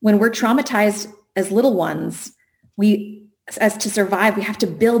when we're traumatized as little ones, as to survive, we have to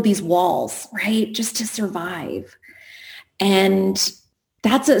build these walls, right? Just to survive. And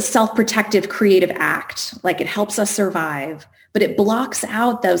that's a self-protective creative act. Like it helps us survive, but it blocks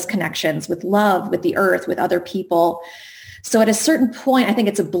out those connections with love, with the earth, with other people. So at a certain point, I think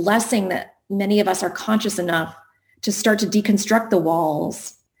it's a blessing that many of us are conscious enough to start to deconstruct the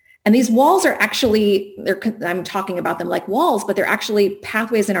walls. And these walls are actually, I'm talking about them like walls, but they're actually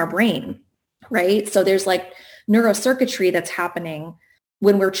pathways in our brain, right? So there's like neurocircuitry that's happening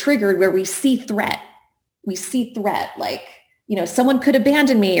when we're triggered where we see threat. Like, someone could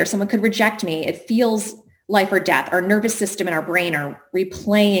abandon me or someone could reject me. It feels life or death. Our nervous system and our brain are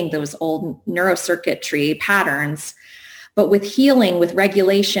replaying those old neurocircuitry patterns. But with healing, with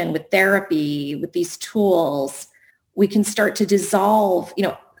regulation, with therapy, with these tools, we can start to dissolve,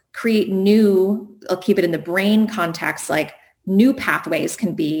 create new, I'll keep it in the brain context, like new pathways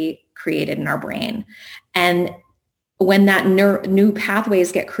can be created in our brain. And when that new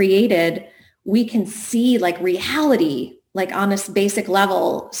pathways get created, we can see like reality, like on this basic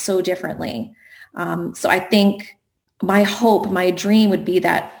level so differently. So I think my hope, my dream would be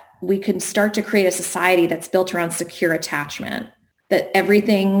that we can start to create a society that's built around secure attachment, that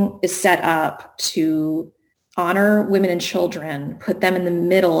everything is set up to honor women and children, put them in the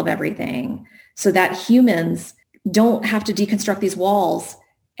middle of everything so that humans don't have to deconstruct these walls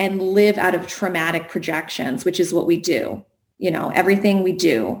and live out of traumatic projections, which is what we do. Everything we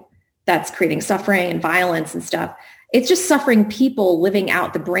do that's creating suffering and violence and stuff, it's just suffering people living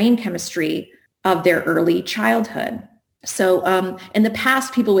out the brain chemistry of their early childhood. So in the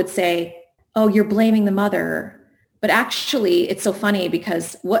past, people would say, oh, you're blaming the mother. But actually, it's so funny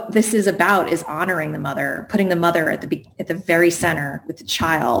because what this is about is honoring the mother, putting the mother at the very center with the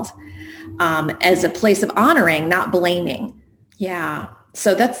child as a place of honoring, not blaming. Yeah.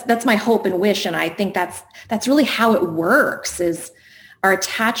 So that's my hope and wish. And I think that's really how it works is our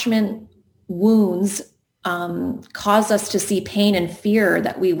attachment wounds cause us to see pain and fear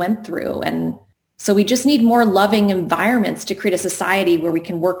that we went through. And so we just need more loving environments to create a society where we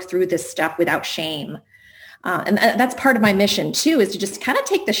can work through this stuff without shame. And that's part of my mission too, is to just kind of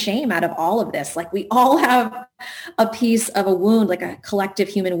take the shame out of all of this. Like we all have a piece of a wound, like a collective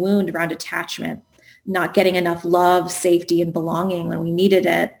human wound around attachment, not getting enough love, safety, and belonging when we needed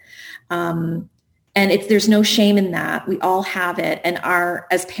it. And there's no shame in that. We all have it. And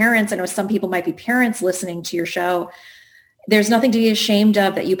as parents, I know some people might be parents listening to your show, there's nothing to be ashamed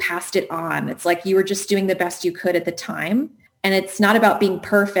of that you passed it on. It's like you were just doing the best you could at the time. And it's not about being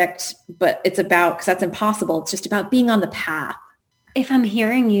perfect, but it's about, because that's impossible, it's just about being on the path. If I'm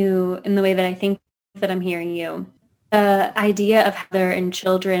hearing you in the way that I think that I'm hearing you, the idea of mother and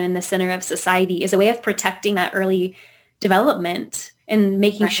children in the center of society is a way of protecting that early development and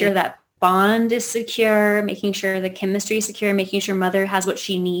making sure that bond is secure, making sure the chemistry is secure, making sure mother has what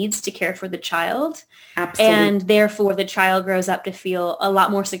she needs to care for the child. Absolutely. And therefore the child grows up to feel a lot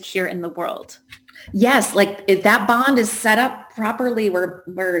more secure in the world. Yes, like if that bond is set up properly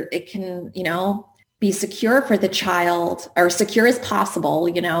where it can, be secure for the child or secure as possible,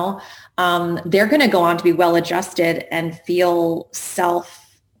 they're going to go on to be well-adjusted and feel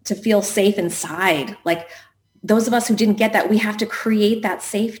safe inside. Like those of us who didn't get that, we have to create that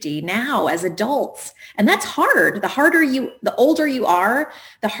safety now as adults. And that's hard. The older you are,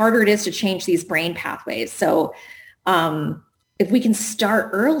 the harder it is to change these brain pathways. So if we can start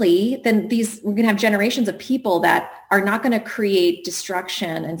early, then we're going to have generations of people that are not going to create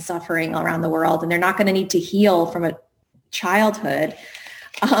destruction and suffering around the world. And they're not going to need to heal from a childhood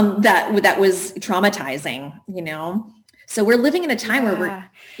that was traumatizing, So we're living in a time where we're,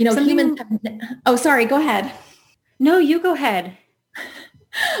 humans oh, sorry, go ahead. No, you go ahead.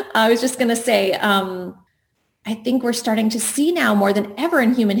 I was just going to say, I think we're starting to see now more than ever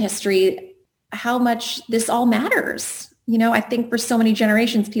in human history how much this all matters. I think for so many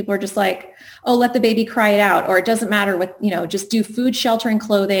generations, people are just like, oh, let the baby cry it out, or it doesn't matter what, just do food, shelter, and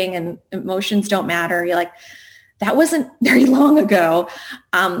clothing, and emotions don't matter. You're like, that wasn't very long ago.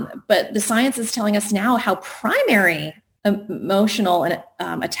 But the science is telling us now how primary emotional and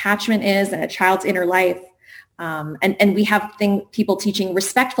attachment is in a child's inner life. And we have people teaching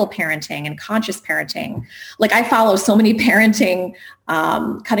respectful parenting and conscious parenting. Like I follow so many parenting,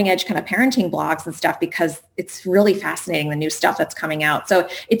 cutting edge kind of parenting blogs and stuff because it's really fascinating, the new stuff that's coming out. So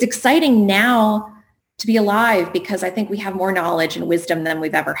it's exciting now to be alive because I think we have more knowledge and wisdom than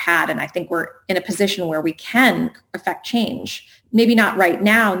we've ever had. And I think we're in a position where we can affect change. Maybe not right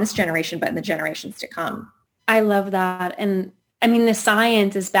now in this generation, but in the generations to come. I love that. And I mean, the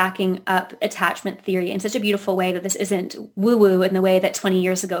science is backing up attachment theory in such a beautiful way that this isn't woo-woo in the way that 20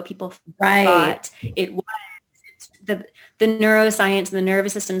 years ago people thought it was. The neuroscience and the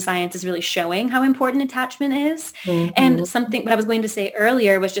nervous system science is really showing how important attachment is. Mm-hmm. And what I was going to say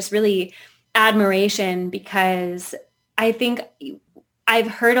earlier was just really admiration, because I think I've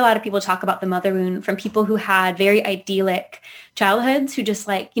heard a lot of people talk about the mother wound from people who had very idyllic childhoods who just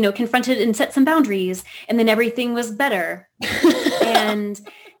confronted and set some boundaries and then everything was better. And,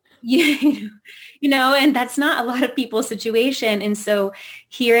 and that's not a lot of people's situation. And so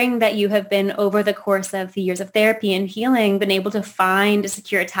hearing that you have been over the course of the years of therapy and healing, been able to find a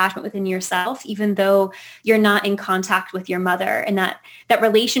secure attachment within yourself, even though you're not in contact with your mother, and that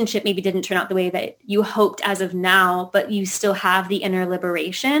relationship maybe didn't turn out the way that you hoped as of now, but you still have the inner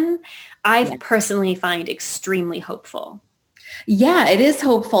liberation, I personally find extremely hopeful. Yeah, it is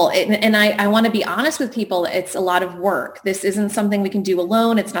hopeful. And I want to be honest with people. It's a lot of work. This isn't something we can do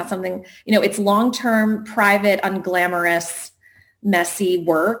alone. It's not something, it's private, unglamorous, messy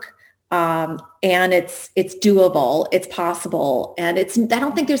work. And it's doable. It's possible. And I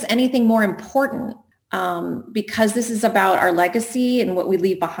don't think there's anything more important because this is about our legacy and what we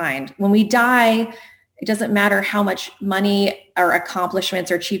leave behind. When we die, it doesn't matter how much money or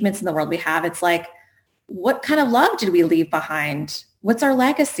accomplishments or achievements in the world we have. It's like, what kind of love did we leave behind? What's our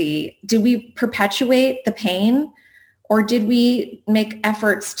legacy? Did we perpetuate the pain, or did we make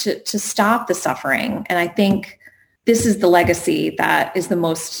efforts to stop the suffering? And I think this is the legacy that is the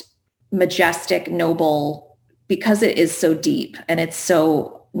most majestic, noble, because it is so deep and it's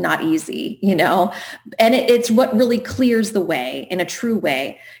so not easy, and it's what really clears the way in a true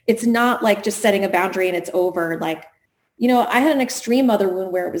way. It's not like just setting a boundary and it's over. Like, I had an extreme mother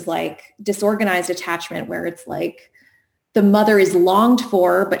wound where it was like disorganized attachment, where it's like the mother is longed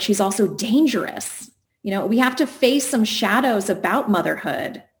for, but she's also dangerous. We have to face some shadows about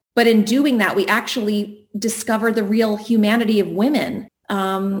motherhood. But in doing that, we actually discover the real humanity of women.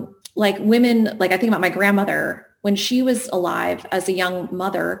 Like I think about my grandmother, when she was alive as a young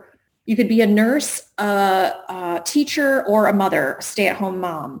mother, you could be a nurse, a teacher, or a mother, a stay-at-home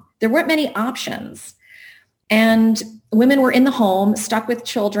mom. There weren't many options. And women were in the home, stuck with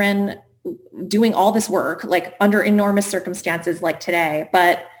children, doing all this work, like under enormous circumstances like today,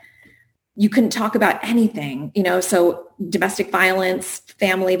 but you couldn't talk about anything, so domestic violence,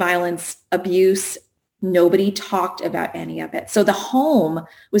 family violence, abuse, nobody talked about any of it. So the home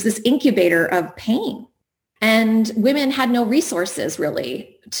was this incubator of pain, and women had no resources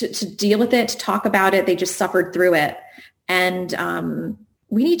really to deal with it, to talk about it. They just suffered through it. And,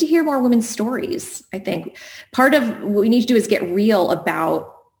 we need to hear more women's stories. I think part of what we need to do is get real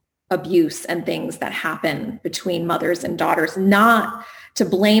about abuse and things that happen between mothers and daughters, not to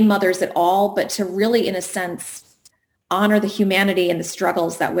blame mothers at all, but to really, in a sense, honor the humanity and the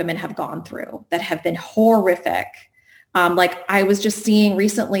struggles that women have gone through that have been horrific. Like I was just seeing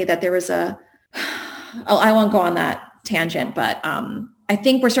recently that there was I won't go on that tangent, but I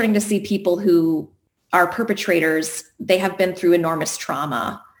think we're starting to see people who are perpetrators. They have been through enormous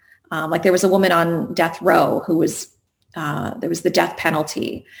trauma. Like there was a woman on death row who was, there was the death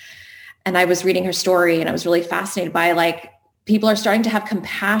penalty. And I was reading her story and I was really fascinated by people are starting to have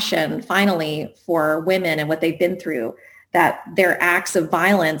compassion finally for women and what they've been through, that their acts of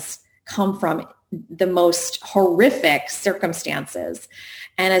violence come from the most horrific circumstances.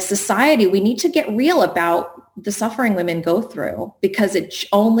 And as society, we need to get real about the suffering women go through, because it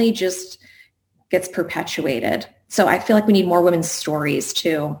only just gets perpetuated. So I feel like we need more women's stories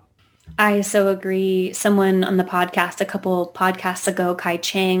too. I so agree. Someone on the podcast a couple podcasts ago, Kai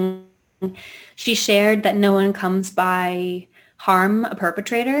Chang, she shared that no one comes by harm a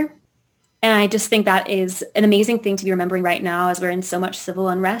perpetrator. And I just think that is an amazing thing to be remembering right now, as we're in so much civil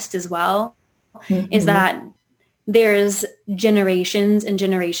unrest as well, is that there's generations and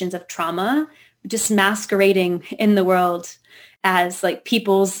generations of trauma just masquerading in the world as like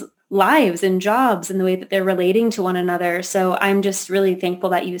people's lives and jobs and the way that they're relating to one another. So I'm just really thankful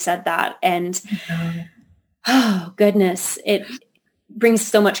that you said that. And oh goodness, it brings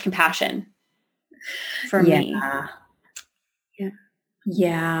so much compassion for me.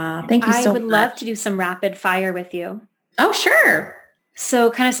 Yeah. Thank you so much. I would love to do some rapid fire with you. Oh, sure. So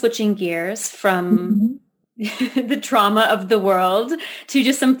kind of switching gears from the trauma of the world to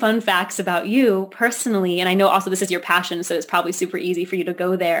just some fun facts about you personally. And I know also this is your passion, so it's probably super easy for you to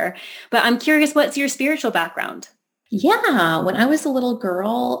go there. But I'm curious, what's your spiritual background? Yeah. When I was a little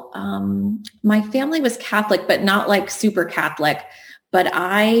girl, my family was Catholic, but not like super Catholic. But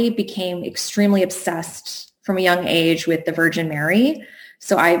I became extremely obsessed from a young age with the Virgin Mary.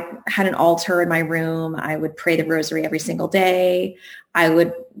 So I had an altar in my room. I would pray the rosary every single day. I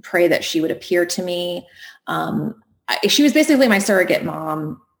would pray that she would appear to me. She was basically my surrogate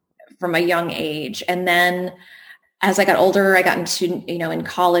mom from a young age. And then as I got older, I got into, in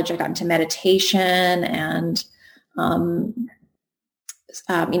college, I got into meditation and,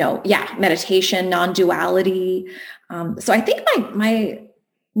 meditation, non-duality. So I think what my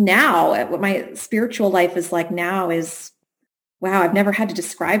spiritual life is like now is, wow, I've never had to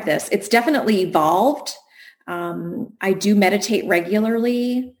describe this. It's definitely evolved. I do meditate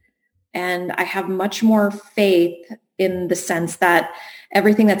regularly, and I have much more faith in the sense that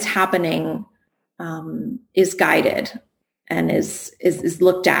everything that's happening is guided and is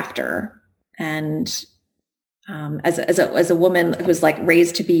looked after. And as a woman who's like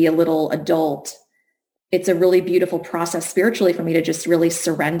raised to be a little adult, it's a really beautiful process spiritually for me to just really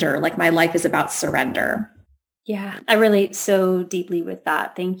surrender. Like my life is about surrender. Yeah, I relate so deeply with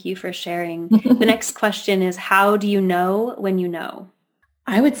that. Thank you for sharing. The next question is, how do you know when you know?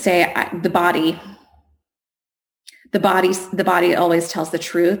 I would say the body. The body always tells the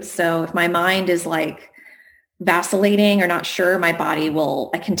truth. So if my mind is like vacillating or not sure,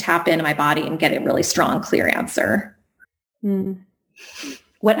 I can tap into my body and get a really strong, clear answer.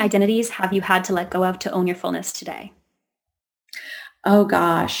 What identities have you had to let go of to own your fullness today? Oh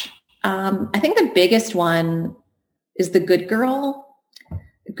gosh. I think the biggest one is the good girl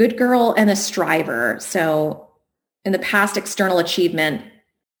and the striver. So in the past, external achievement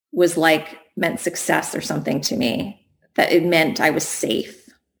was meant success or something to me, that it meant I was safe,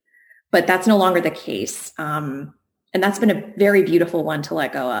 but that's no longer the case. And that's been a very beautiful one to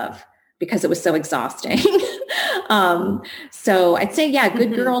let go of because it was so exhausting. So I'd say,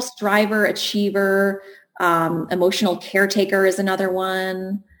 good girl, striver, achiever, emotional caretaker is another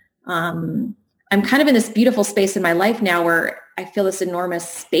one. I'm kind of in this beautiful space in my life now where I feel this enormous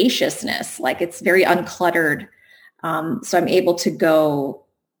spaciousness, like it's very uncluttered. So I'm able to go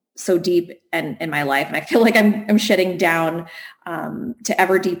so deep in my life, and I feel like I'm shedding down to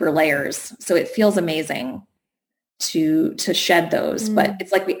ever deeper layers. So it feels amazing to shed those, but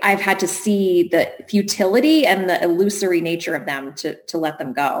it's like I've had to see the futility and the illusory nature of them to let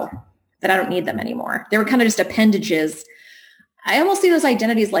them go, that I don't need them anymore. They were kind of just appendages. I almost see those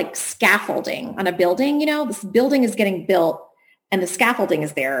identities like scaffolding on a building. This building is getting built and the scaffolding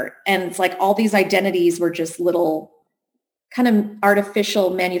is there. And it's like all these identities were just little kind of artificial,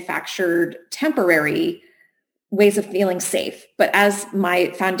 manufactured, temporary ways of feeling safe. But as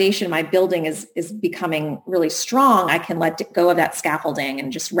my foundation, my building is becoming really strong, I can let go of that scaffolding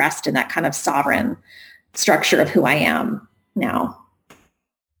and just rest in that kind of sovereign structure of who I am now.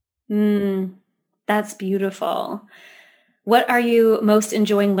 That's beautiful. What are you most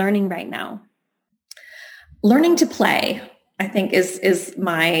enjoying learning right now? Learning to play, I think, is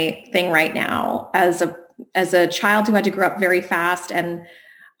my thing right now. As a child who had to grow up very fast and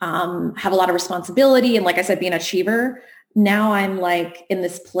have a lot of responsibility, and like I said, be an achiever, now I'm like in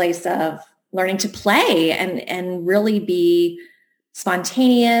this place of learning to play and really be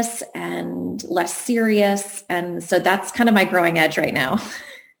spontaneous and less serious. And so that's kind of my growing edge right now.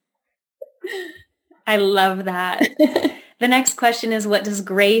 I love that. The next question is, what does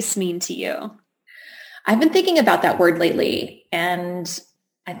grace mean to you? I've been thinking about that word lately. And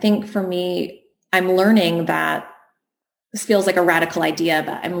I think for me, I'm learning that this feels like a radical idea,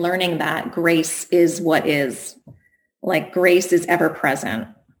 but I'm learning that grace is what is. Like grace is ever present,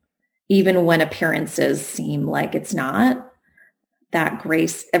 even when appearances seem like it's not. That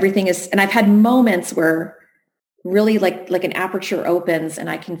grace, everything is, and I've had moments where really like an aperture opens and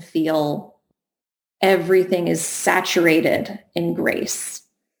I can feel everything is saturated in grace.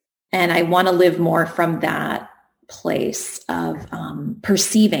 And I want to live more from that place of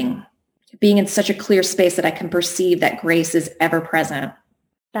perceiving, being in such a clear space that I can perceive that grace is ever present.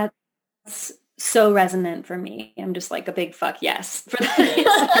 That's so resonant for me. I'm just like a big fuck yes for that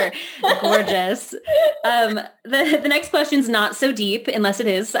answer. Gorgeous. The next question's not so deep, unless it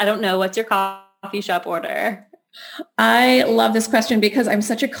is. I don't know. What's your coffee shop order? I love this question because I'm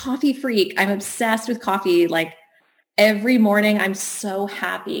such a coffee freak. I'm obsessed with coffee. Like every morning, I'm so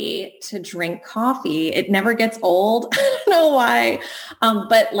happy to drink coffee. It never gets old. I don't know why.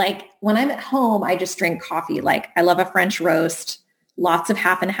 But like when I'm at home, I just drink coffee. Like I love a French roast, lots of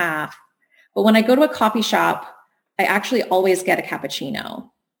half and half. But when I go to a coffee shop, I actually always get a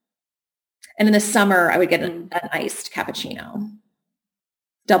cappuccino. And in the summer, I would get an iced cappuccino.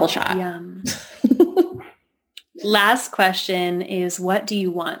 Double shot. Yum. Last question is, what do you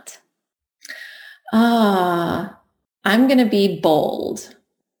want? I'm going to be bold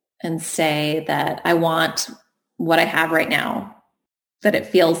and say that I want what I have right now, that it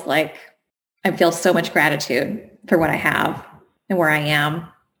feels like I feel so much gratitude for what I have and where I am.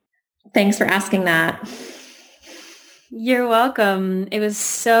 Thanks for asking that. You're welcome. It was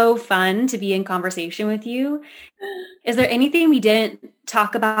so fun to be in conversation with you. Is there anything we didn't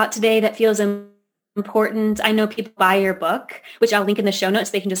talk about today that feels important? I know people buy your book, which I'll link in the show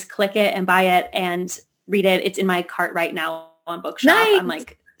notes. They can just click it and buy it and read it. It's in my cart right now on Bookshop. Nice. I'm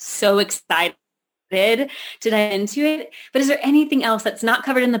like so excited to dive into it. But is there anything else that's not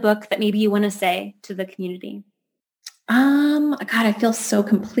covered in the book that maybe you want to say to the community? God, I feel so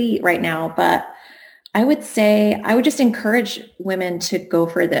complete right now, but I would say I would just encourage women to go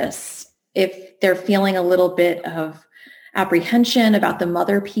for this. If they're feeling a little bit of apprehension about the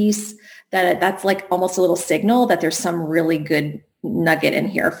mother piece, that's like almost a little signal that there's some really good nugget in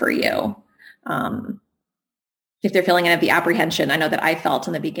here for you. If they're feeling any of the apprehension, I know that I felt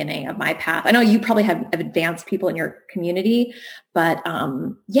in the beginning of my path. I know you probably have advanced people in your community, but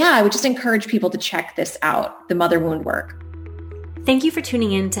I would just encourage people to check this out, the mother wound work. Thank you for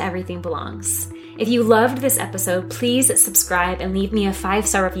tuning in to Everything Belongs. If you loved this episode, please subscribe and leave me a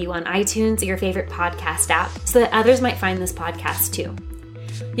 5-star review on iTunes or your favorite podcast app so that others might find this podcast too.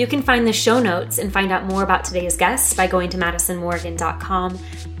 You can find the show notes and find out more about today's guest by going to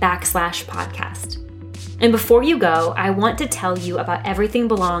madisonmorgan.com/podcast. And before you go, I want to tell you about Everything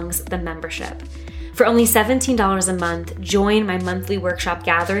Belongs, the membership. For only $17 a month, join my monthly workshop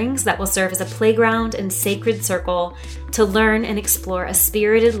gatherings that will serve as a playground and sacred circle to learn and explore a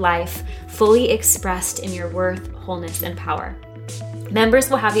spirited life fully expressed in your worth, wholeness, and power. Members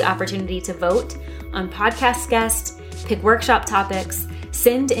will have the opportunity to vote on podcast guests, pick workshop topics,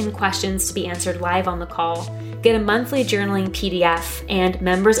 send in questions to be answered live on the call, get a monthly journaling PDF, and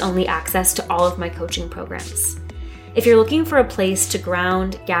members-only access to all of my coaching programs. If you're looking for a place to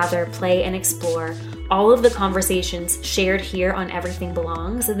ground, gather, play, and explore all of the conversations shared here on Everything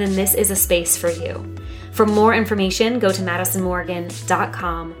Belongs, then this is a space for you. For more information, go to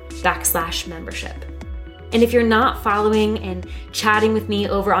madisonmorgan.com/membership. And if you're not following and chatting with me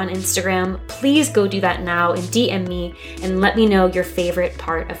over on Instagram, please go do that now and DM me and let me know your favorite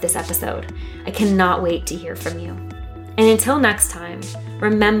part of this episode. I cannot wait to hear from you. And until next time,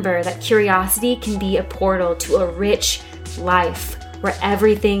 remember that curiosity can be a portal to a rich life where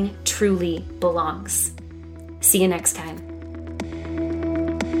everything truly belongs. See you next time.